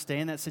allowed to stay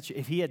in that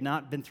situation, if he had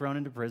not been thrown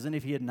into prison,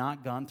 if he had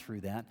not gone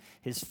through that,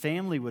 his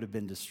family would have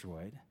been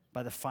destroyed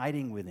by the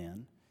fighting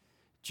within.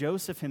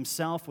 Joseph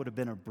himself would have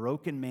been a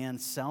broken man,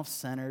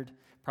 self-centered,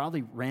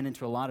 probably ran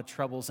into a lot of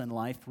troubles in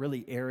life,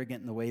 really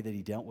arrogant in the way that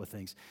he dealt with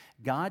things.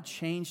 God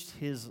changed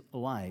his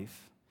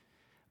life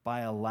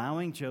by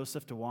allowing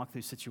Joseph to walk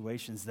through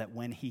situations that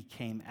when he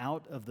came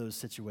out of those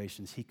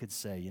situations, he could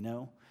say, you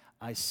know,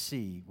 I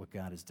see what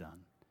God has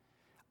done.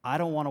 I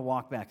don't want to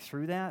walk back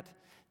through that.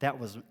 That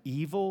was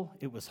evil.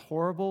 It was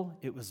horrible.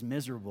 It was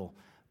miserable.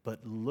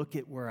 But look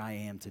at where I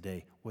am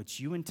today. What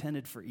you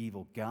intended for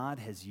evil, God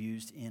has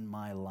used in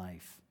my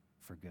life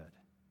for good.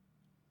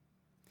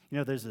 You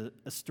know, there's a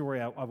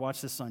story. I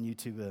watched this on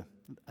YouTube.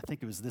 I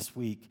think it was this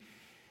week.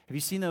 Have you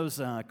seen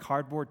those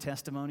cardboard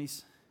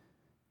testimonies?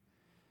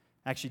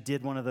 I actually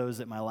did one of those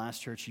at my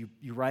last church.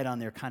 You write on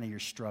there kind of your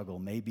struggle.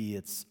 Maybe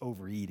it's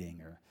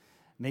overeating, or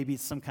maybe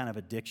it's some kind of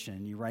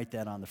addiction. You write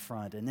that on the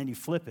front, and then you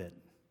flip it,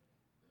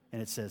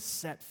 and it says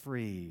set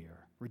free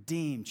or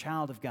redeemed,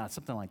 child of God,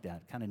 something like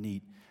that. Kind of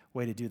neat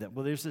way to do that.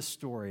 Well, there's this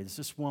story. There's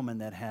this woman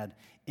that had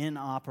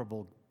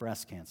inoperable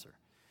breast cancer.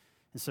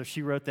 And so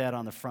she wrote that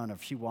on the front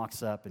she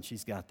walks up and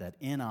she's got that,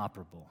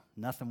 inoperable,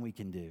 nothing we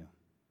can do.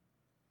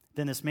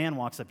 Then this man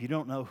walks up, you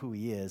don't know who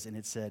he is, and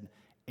it said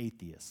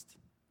atheist.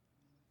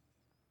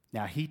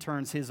 Now he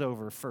turns his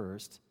over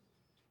first.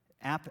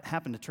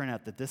 Happened to turn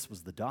out that this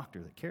was the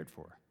doctor that cared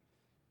for her.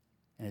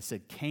 And it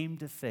said, came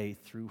to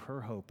faith through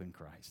her hope in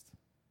Christ.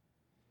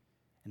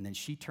 And then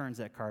she turns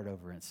that card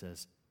over and it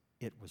says,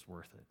 it was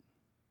worth it.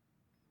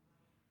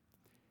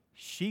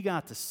 She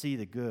got to see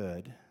the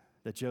good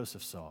that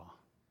Joseph saw.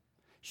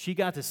 She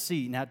got to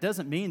see, now it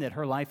doesn't mean that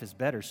her life is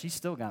better. She's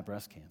still got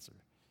breast cancer.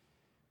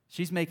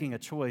 She's making a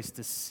choice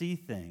to see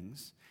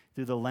things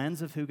through the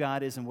lens of who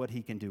God is and what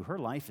he can do, her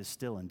life is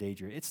still in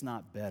danger. It's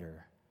not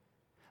better.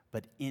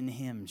 But in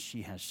him,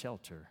 she has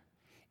shelter.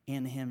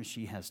 In him,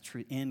 she has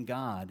truth. In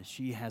God,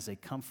 she has a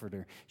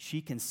comforter.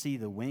 She can see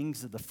the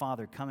wings of the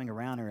Father coming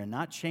around her and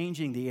not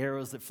changing the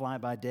arrows that fly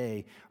by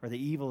day or the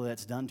evil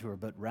that's done to her,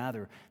 but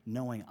rather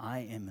knowing I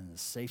am in the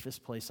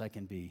safest place I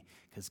can be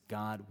because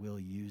God will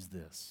use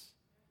this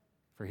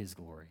for his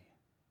glory.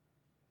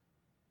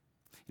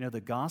 You know,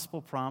 the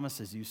gospel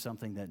promises you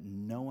something that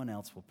no one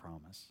else will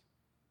promise,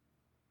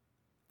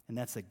 and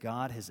that's that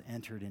God has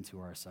entered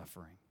into our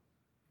suffering.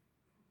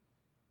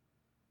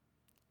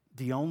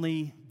 The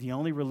only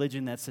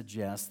religion that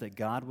suggests that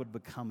God would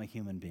become a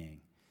human being,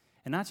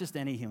 and not just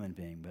any human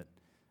being, but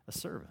a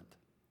servant.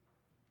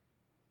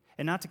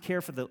 And not to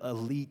care for the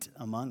elite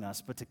among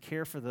us, but to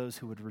care for those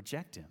who would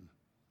reject him,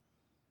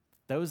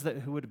 those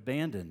who would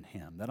abandon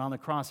him. That on the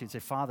cross he'd say,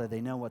 Father,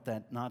 they know what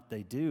that not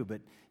they do, but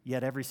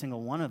yet every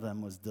single one of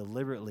them was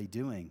deliberately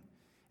doing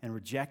and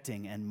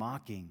rejecting and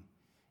mocking.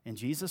 In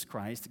Jesus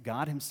Christ,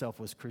 God himself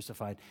was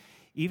crucified.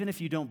 Even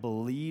if you don't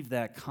believe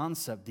that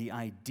concept, the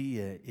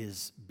idea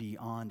is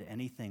beyond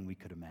anything we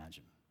could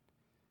imagine.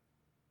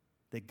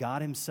 That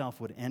God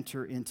himself would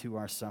enter into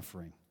our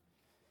suffering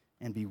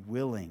and be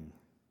willing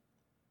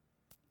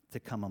to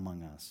come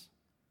among us.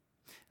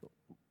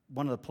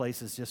 One of the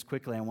places, just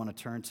quickly, I want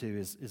to turn to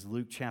is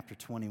Luke chapter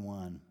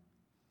 21.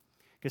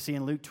 Because see,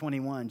 in Luke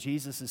 21,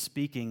 Jesus is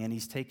speaking and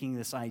he's taking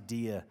this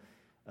idea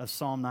of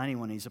Psalm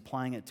 91, he's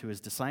applying it to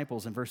his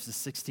disciples in verses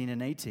 16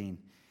 and 18.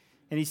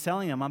 And he's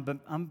telling them,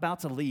 I'm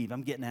about to leave.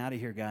 I'm getting out of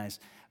here, guys.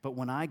 But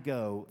when I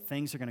go,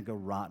 things are going to go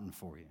rotten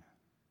for you.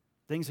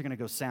 Things are going to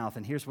go south.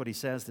 And here's what he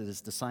says to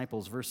his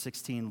disciples, verse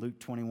 16, Luke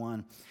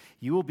 21.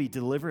 You will be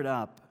delivered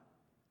up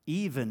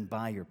even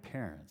by your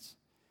parents,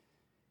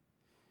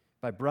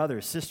 by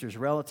brothers, sisters,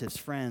 relatives,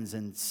 friends,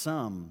 and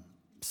some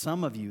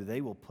of you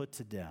they will put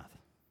to death.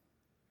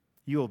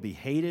 You will be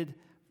hated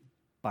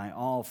by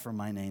all for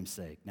my name's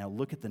sake. Now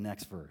look at the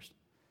next verse.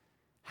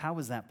 How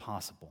is that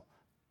possible?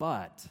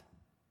 But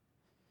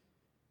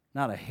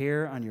not a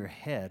hair on your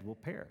head will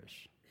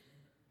perish.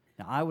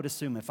 Now, I would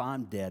assume if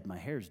I'm dead, my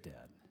hair's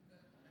dead.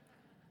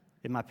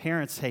 If my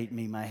parents hate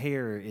me, my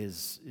hair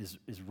is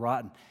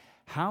rotten.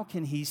 How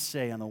can he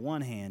say, on the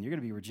one hand, you're going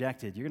to be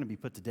rejected, you're going to be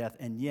put to death,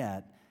 and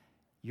yet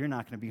you're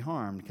not going to be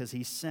harmed? Because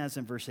he says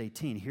in verse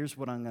 18, here's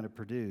what I'm going to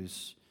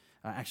produce.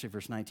 Actually,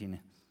 verse 19,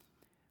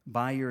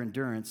 by your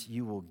endurance,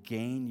 you will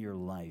gain your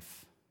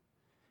life.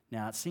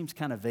 Now, it seems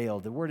kind of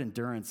veiled. The word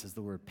endurance is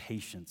the word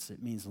patience.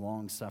 It means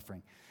long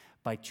suffering.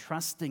 By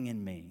trusting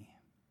in me,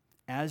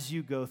 as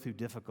you go through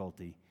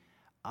difficulty,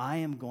 I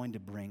am going to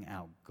bring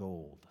out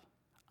gold.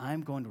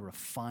 I'm going to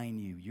refine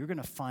you. You're going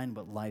to find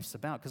what life's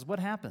about. Because what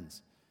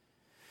happens?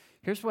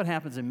 Here's what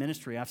happens in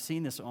ministry. I've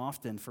seen this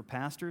often for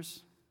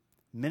pastors.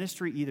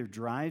 Ministry either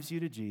drives you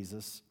to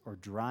Jesus or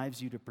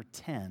drives you to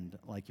pretend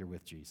like you're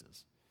with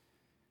Jesus.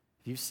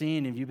 If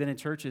you've been in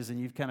churches and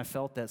you've kind of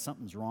felt that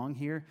something's wrong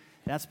here,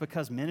 that's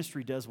because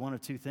ministry does one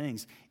of two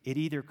things. It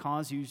either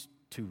causes you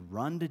to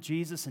run to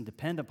Jesus and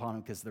depend upon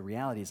him, because the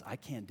reality is, I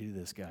can't do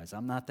this, guys.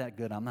 I'm not that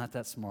good. I'm not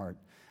that smart.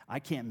 I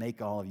can't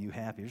make all of you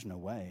happy. There's no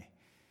way.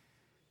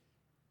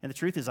 And the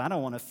truth is, I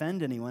don't want to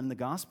offend anyone. The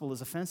gospel is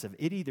offensive.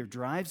 It either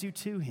drives you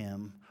to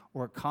him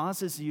or it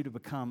causes you to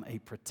become a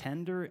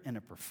pretender and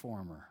a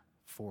performer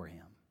for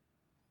him.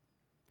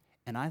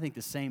 And I think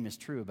the same is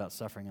true about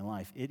suffering in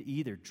life. It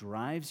either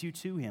drives you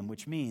to him,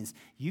 which means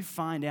you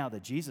find out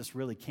that Jesus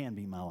really can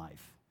be my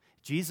life.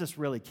 Jesus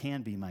really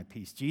can be my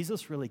peace.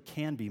 Jesus really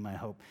can be my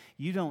hope.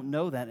 You don't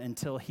know that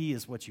until he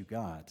is what you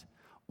got.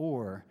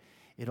 Or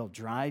it'll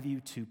drive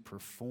you to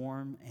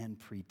perform and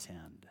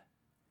pretend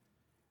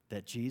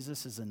that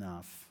Jesus is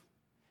enough.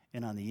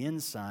 And on the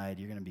inside,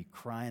 you're going to be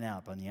crying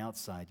out. But on the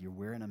outside, you're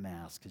wearing a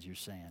mask because you're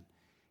saying,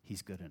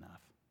 he's good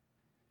enough.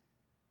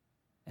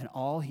 And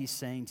all he's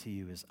saying to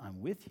you is, I'm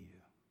with you.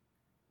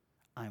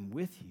 I'm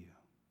with you.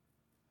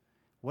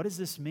 What does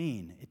this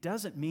mean? It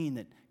doesn't mean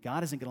that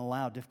God isn't going to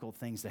allow difficult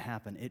things to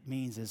happen. It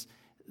means, as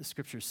the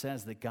scripture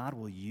says, that God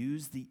will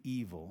use the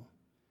evil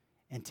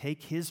and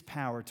take his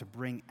power to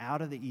bring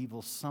out of the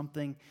evil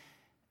something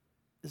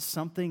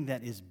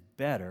that is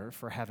better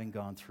for having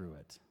gone through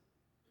it.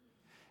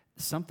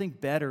 Something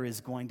better is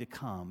going to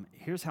come.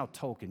 Here's how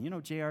Tolkien, you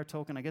know J.R.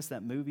 Tolkien, I guess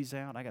that movie's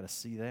out. I got to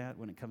see that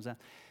when it comes out.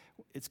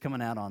 It's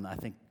coming out on, I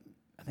think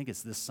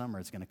it's this summer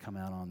it's going to come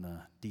out on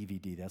the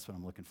DVD. That's what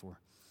I'm looking for.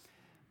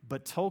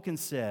 But Tolkien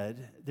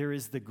said there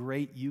is the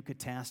great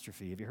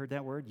eucatastrophe. Have you heard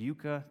that word?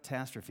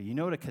 Eucatastrophe. You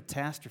know what a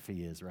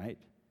catastrophe is, right?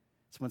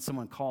 It's when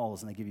someone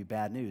calls and they give you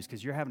bad news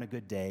because you're having a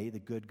good day, the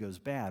good goes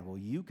bad. Well,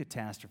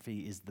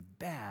 eucatastrophe is the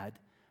bad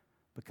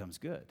becomes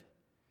good.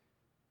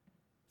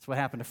 That's what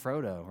happened to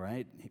Frodo,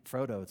 right?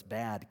 Frodo, it's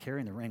bad.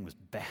 Carrying the ring was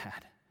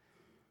bad.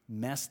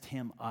 Messed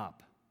him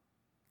up.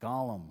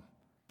 Gollum.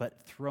 But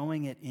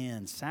throwing it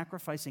in,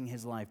 sacrificing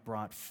his life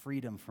brought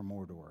freedom for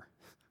Mordor,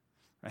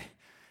 right?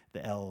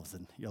 The elves,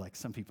 and you're like,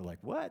 some people are like,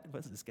 what?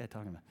 What's this guy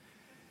talking about?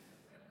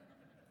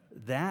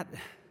 That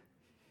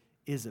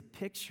is a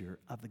picture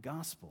of the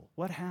gospel.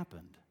 What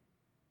happened?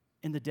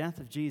 in the death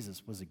of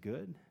Jesus, was it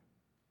good?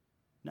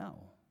 No.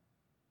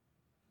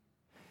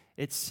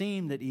 It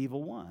seemed that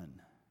evil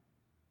won.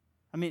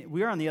 I mean,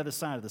 we're on the other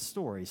side of the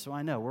story, so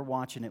I know we're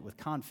watching it with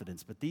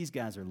confidence, but these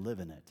guys are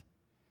living it.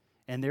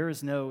 And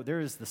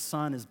the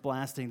sun is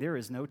blasting, there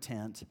is no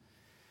tent,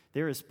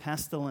 there is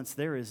pestilence,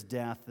 there is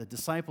death. The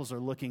disciples are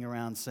looking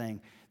around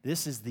saying,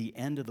 this is the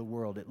end of the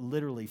world. It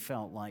literally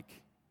felt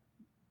like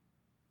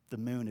the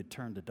moon had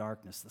turned to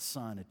darkness,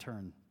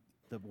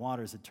 the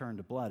waters had turned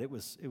to blood. It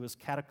was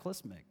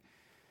cataclysmic.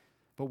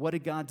 But what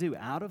did God do?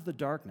 Out of the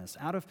darkness,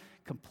 out of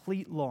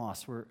complete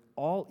loss, where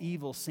all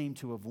evil seemed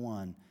to have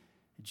won,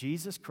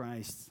 Jesus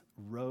Christ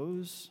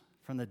rose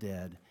from the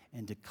dead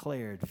and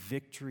declared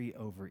victory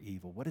over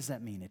evil. What does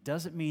that mean? It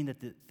doesn't mean that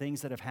the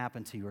things that have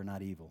happened to you are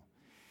not evil.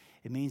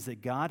 It means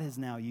that God is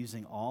now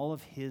using all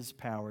of his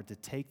power to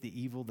take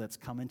the evil that's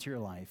come into your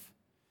life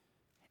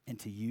and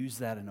to use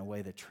that in a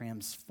way that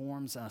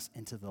transforms us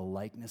into the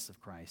likeness of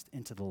Christ,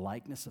 into the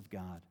likeness of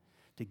God,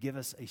 to give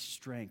us a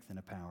strength and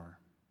a power.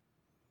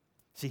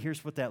 See,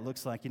 here's what that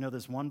looks like.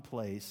 There's one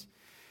place,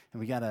 and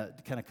we got to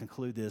kind of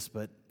conclude this,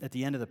 but at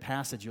the end of the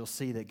passage, you'll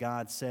see that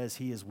God says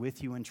he is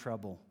with you in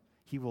trouble.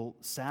 He will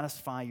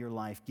satisfy your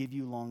life, give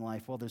you long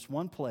life. Well, there's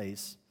one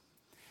place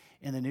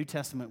in the New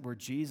Testament where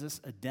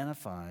Jesus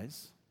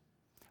identifies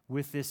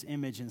with this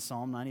image in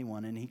Psalm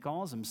 91, and he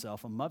calls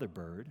himself a mother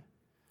bird,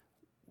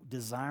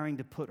 desiring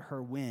to put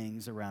her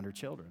wings around her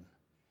children.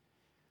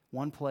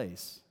 One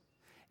place.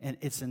 And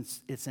it's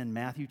in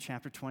Matthew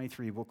chapter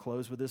 23. We'll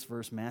close with this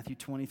verse, Matthew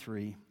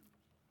 23.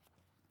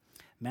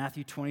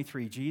 Matthew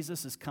 23,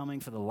 Jesus is coming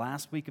for the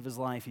last week of his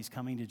life. He's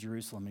coming to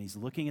Jerusalem, and he's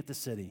looking at the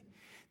city.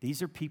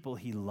 These are people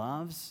he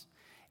loves,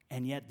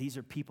 and yet these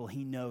are people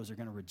he knows are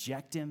going to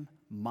reject him,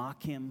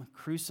 mock him,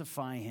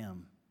 crucify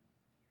him.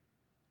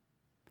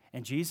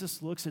 And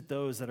Jesus looks at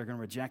those that are going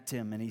to reject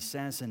him, and he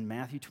says in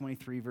Matthew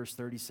 23, verse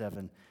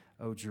 37,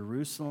 O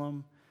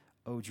Jerusalem,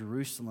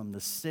 the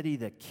city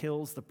that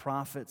kills the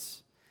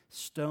prophets,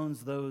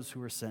 stones those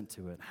who are sent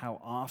to it. How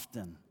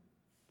often?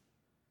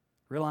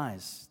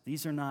 Realize,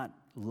 these are not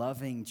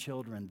loving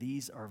children.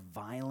 These are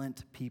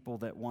violent people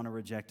that want to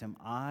reject him.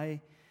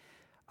 I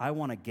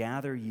want to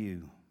gather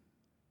you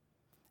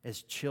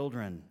as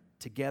children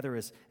together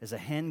as a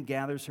hen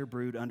gathers her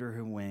brood under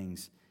her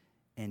wings,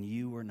 and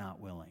you were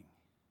not willing.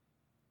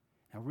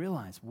 Now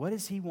realize, what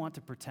does he want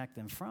to protect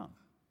them from?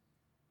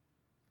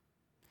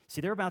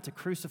 See, they're about to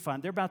crucify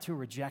him. They're about to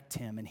reject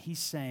him, and he's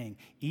saying,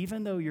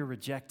 even though you're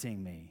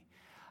rejecting me,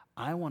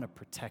 I want to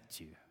protect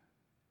you.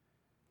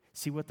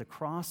 See, what the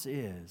cross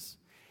is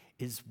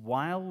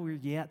while we're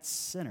yet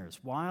sinners,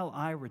 while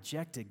I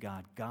rejected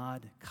God,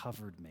 God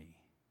covered me.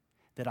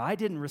 That I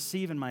didn't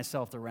receive in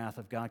myself the wrath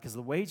of God, because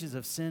the wages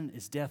of sin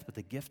is death, but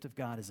the gift of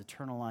God is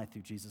eternal life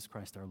through Jesus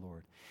Christ our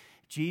Lord.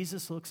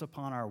 Jesus looks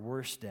upon our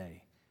worst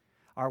day,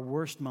 our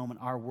worst moment,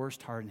 our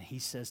worst heart, and he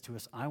says to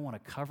us, I want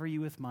to cover you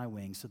with my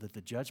wings so that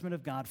the judgment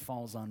of God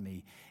falls on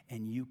me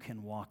and you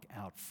can walk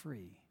out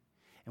free.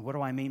 And what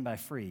do I mean by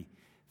free?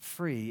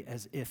 Free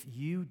as if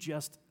you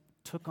just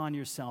took on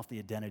yourself the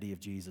identity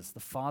of Jesus. The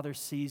Father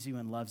sees you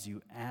and loves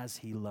you as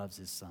he loves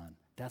his Son.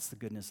 That's the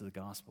goodness of the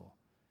gospel.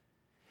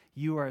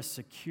 You are as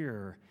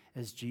secure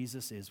as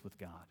Jesus is with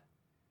God.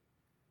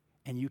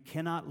 And you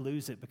cannot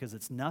lose it because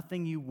it's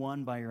nothing you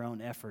won by your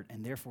own effort,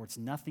 and therefore it's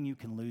nothing you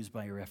can lose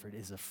by your effort. It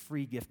is a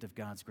free gift of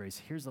God's grace.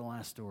 Here's the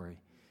last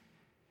story.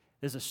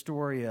 There's a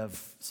story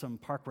of some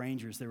park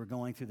rangers. They were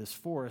going through this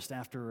forest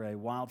after a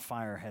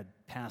wildfire had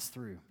passed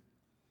through.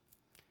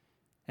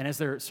 And as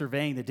they're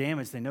surveying the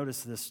damage, they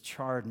noticed this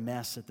charred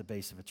mess at the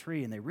base of a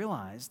tree, and they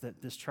realized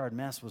that this charred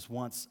mess was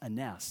once a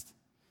nest.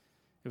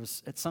 It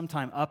was at some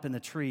time up in the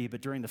tree,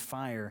 but during the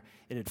fire,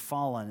 it had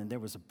fallen, and there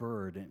was a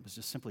bird, and it was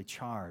just simply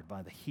charred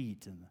by the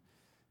heat and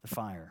the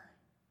fire.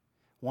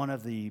 One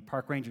of the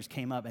park rangers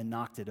came up and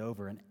knocked it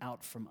over, and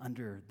out from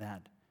under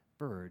that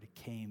bird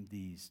came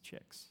these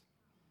chicks.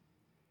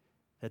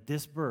 That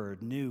this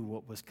bird knew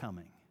what was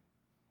coming.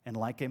 And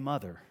like a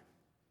mother,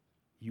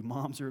 you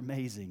moms are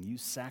amazing. You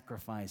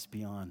sacrifice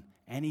beyond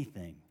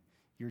anything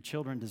your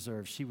children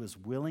deserve. She was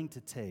willing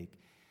to take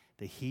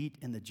the heat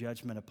and the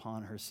judgment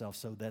upon herself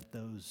so that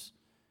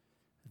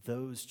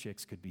those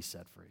chicks could be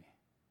set free.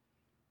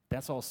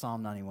 That's all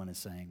Psalm 91 is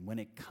saying. When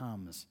it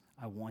comes,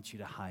 I want you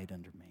to hide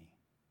under me.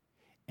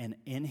 And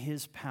in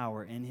his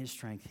power, in his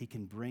strength, he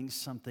can bring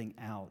something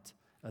out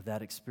of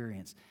that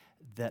experience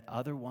that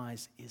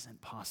otherwise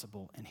isn't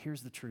possible. And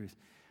here's the truth.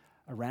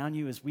 Around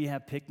you, as we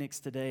have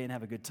picnics today and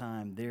have a good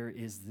time, there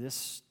is this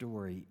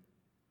story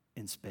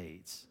in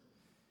spades.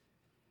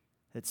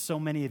 That so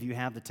many of you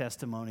have the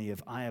testimony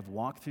of, I have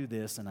walked through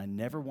this and I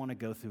never want to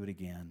go through it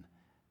again.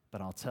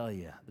 But I'll tell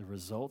you, the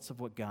results of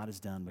what God has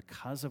done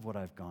because of what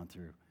I've gone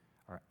through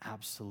are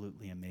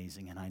absolutely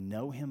amazing. And I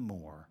know him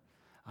more.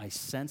 I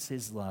sense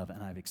his love,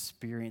 and I've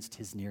experienced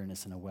his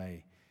nearness in a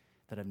way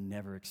that I've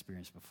never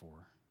experienced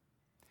before.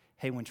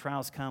 Hey, when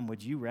trials come,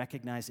 would you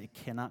recognize it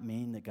cannot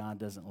mean that God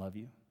doesn't love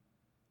you?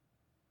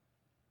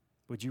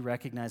 Would you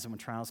recognize that when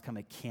trials come,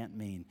 it can't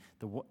mean.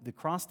 The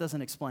cross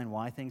doesn't explain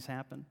why things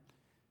happen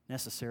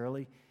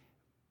necessarily,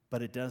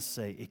 But it does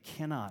say it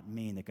cannot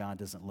mean that God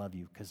doesn't love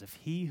you, because if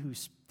he who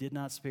did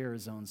not spare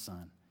his own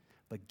son,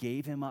 but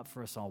gave him up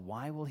for us all,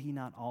 why will he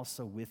not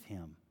also with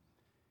him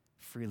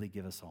freely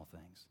give us all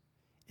things?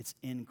 It's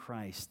in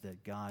Christ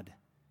that God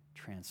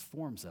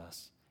transforms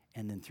us,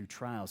 and then through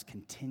trials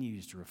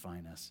continues to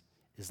refine us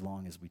as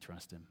long as we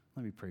trust him.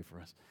 Let me pray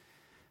for us.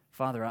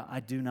 Father, I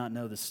do not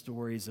know the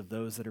stories of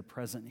those that are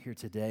present here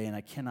today, and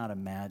I can't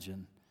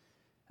imagine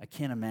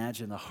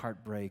the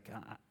heartbreak.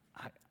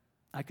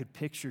 I could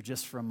picture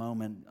just for a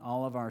moment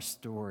all of our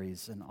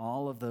stories and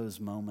all of those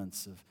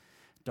moments of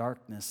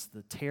darkness,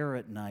 the terror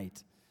at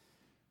night,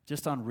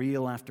 just on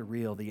reel after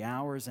reel, the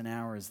hours and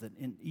hours that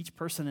in each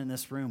person in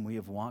this room we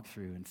have walked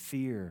through in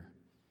fear.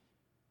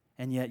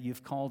 And yet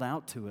you've called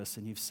out to us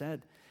and you've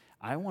said,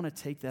 I want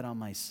to take that on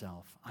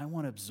myself. I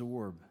want to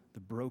absorb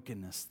the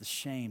brokenness, the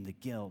shame, the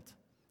guilt,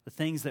 the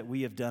things that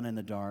we have done in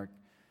the dark.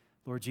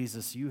 Lord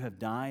Jesus, you have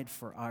died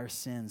for our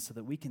sins so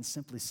that we can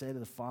simply say to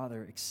the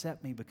Father,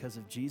 accept me because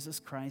of Jesus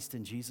Christ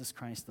and Jesus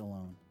Christ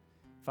alone.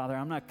 Father,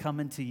 I'm not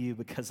coming to you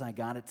because I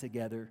got it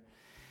together.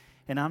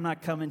 And I'm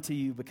not coming to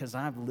you because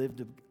I've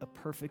lived a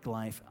perfect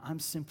life. I'm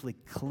simply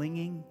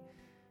clinging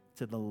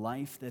to the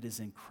life that is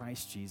in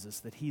Christ Jesus,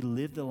 that he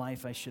lived the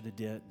life I should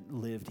have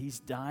lived. He's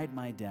died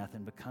my death,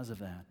 and because of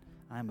that,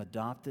 I'm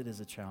adopted as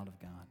a child of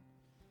God.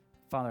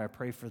 Father, I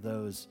pray for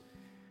those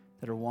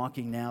that are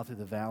walking now through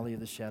the valley of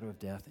the shadow of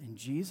death. In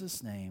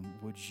Jesus' name,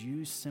 would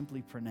you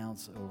simply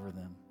pronounce over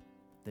them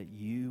that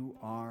you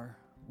are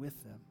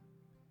with them?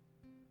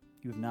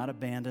 You have not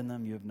abandoned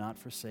them. You have not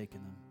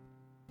forsaken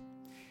them.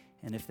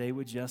 And if they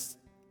would just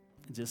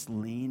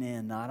lean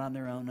in, not on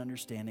their own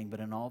understanding, but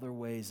in all their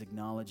ways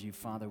acknowledge you,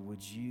 Father,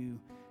 would you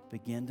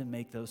begin to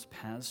make those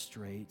paths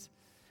straight?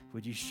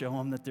 Would you show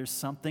them that there's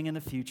something in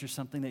the future,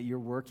 something that you're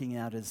working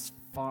out is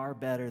far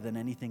better than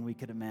anything we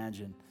could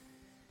imagine?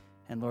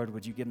 And Lord,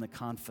 would you give them the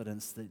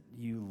confidence that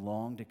you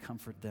long to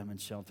comfort them and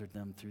shelter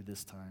them through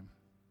this time?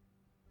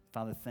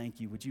 Father, thank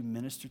you. Would you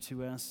minister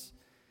to us?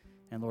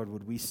 And Lord,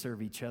 would we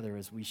serve each other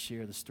as we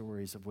share the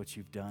stories of what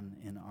you've done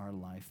in our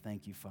life?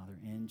 Thank you, Father,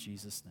 in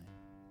Jesus'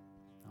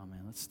 name.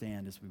 Amen. Let's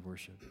stand as we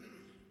worship.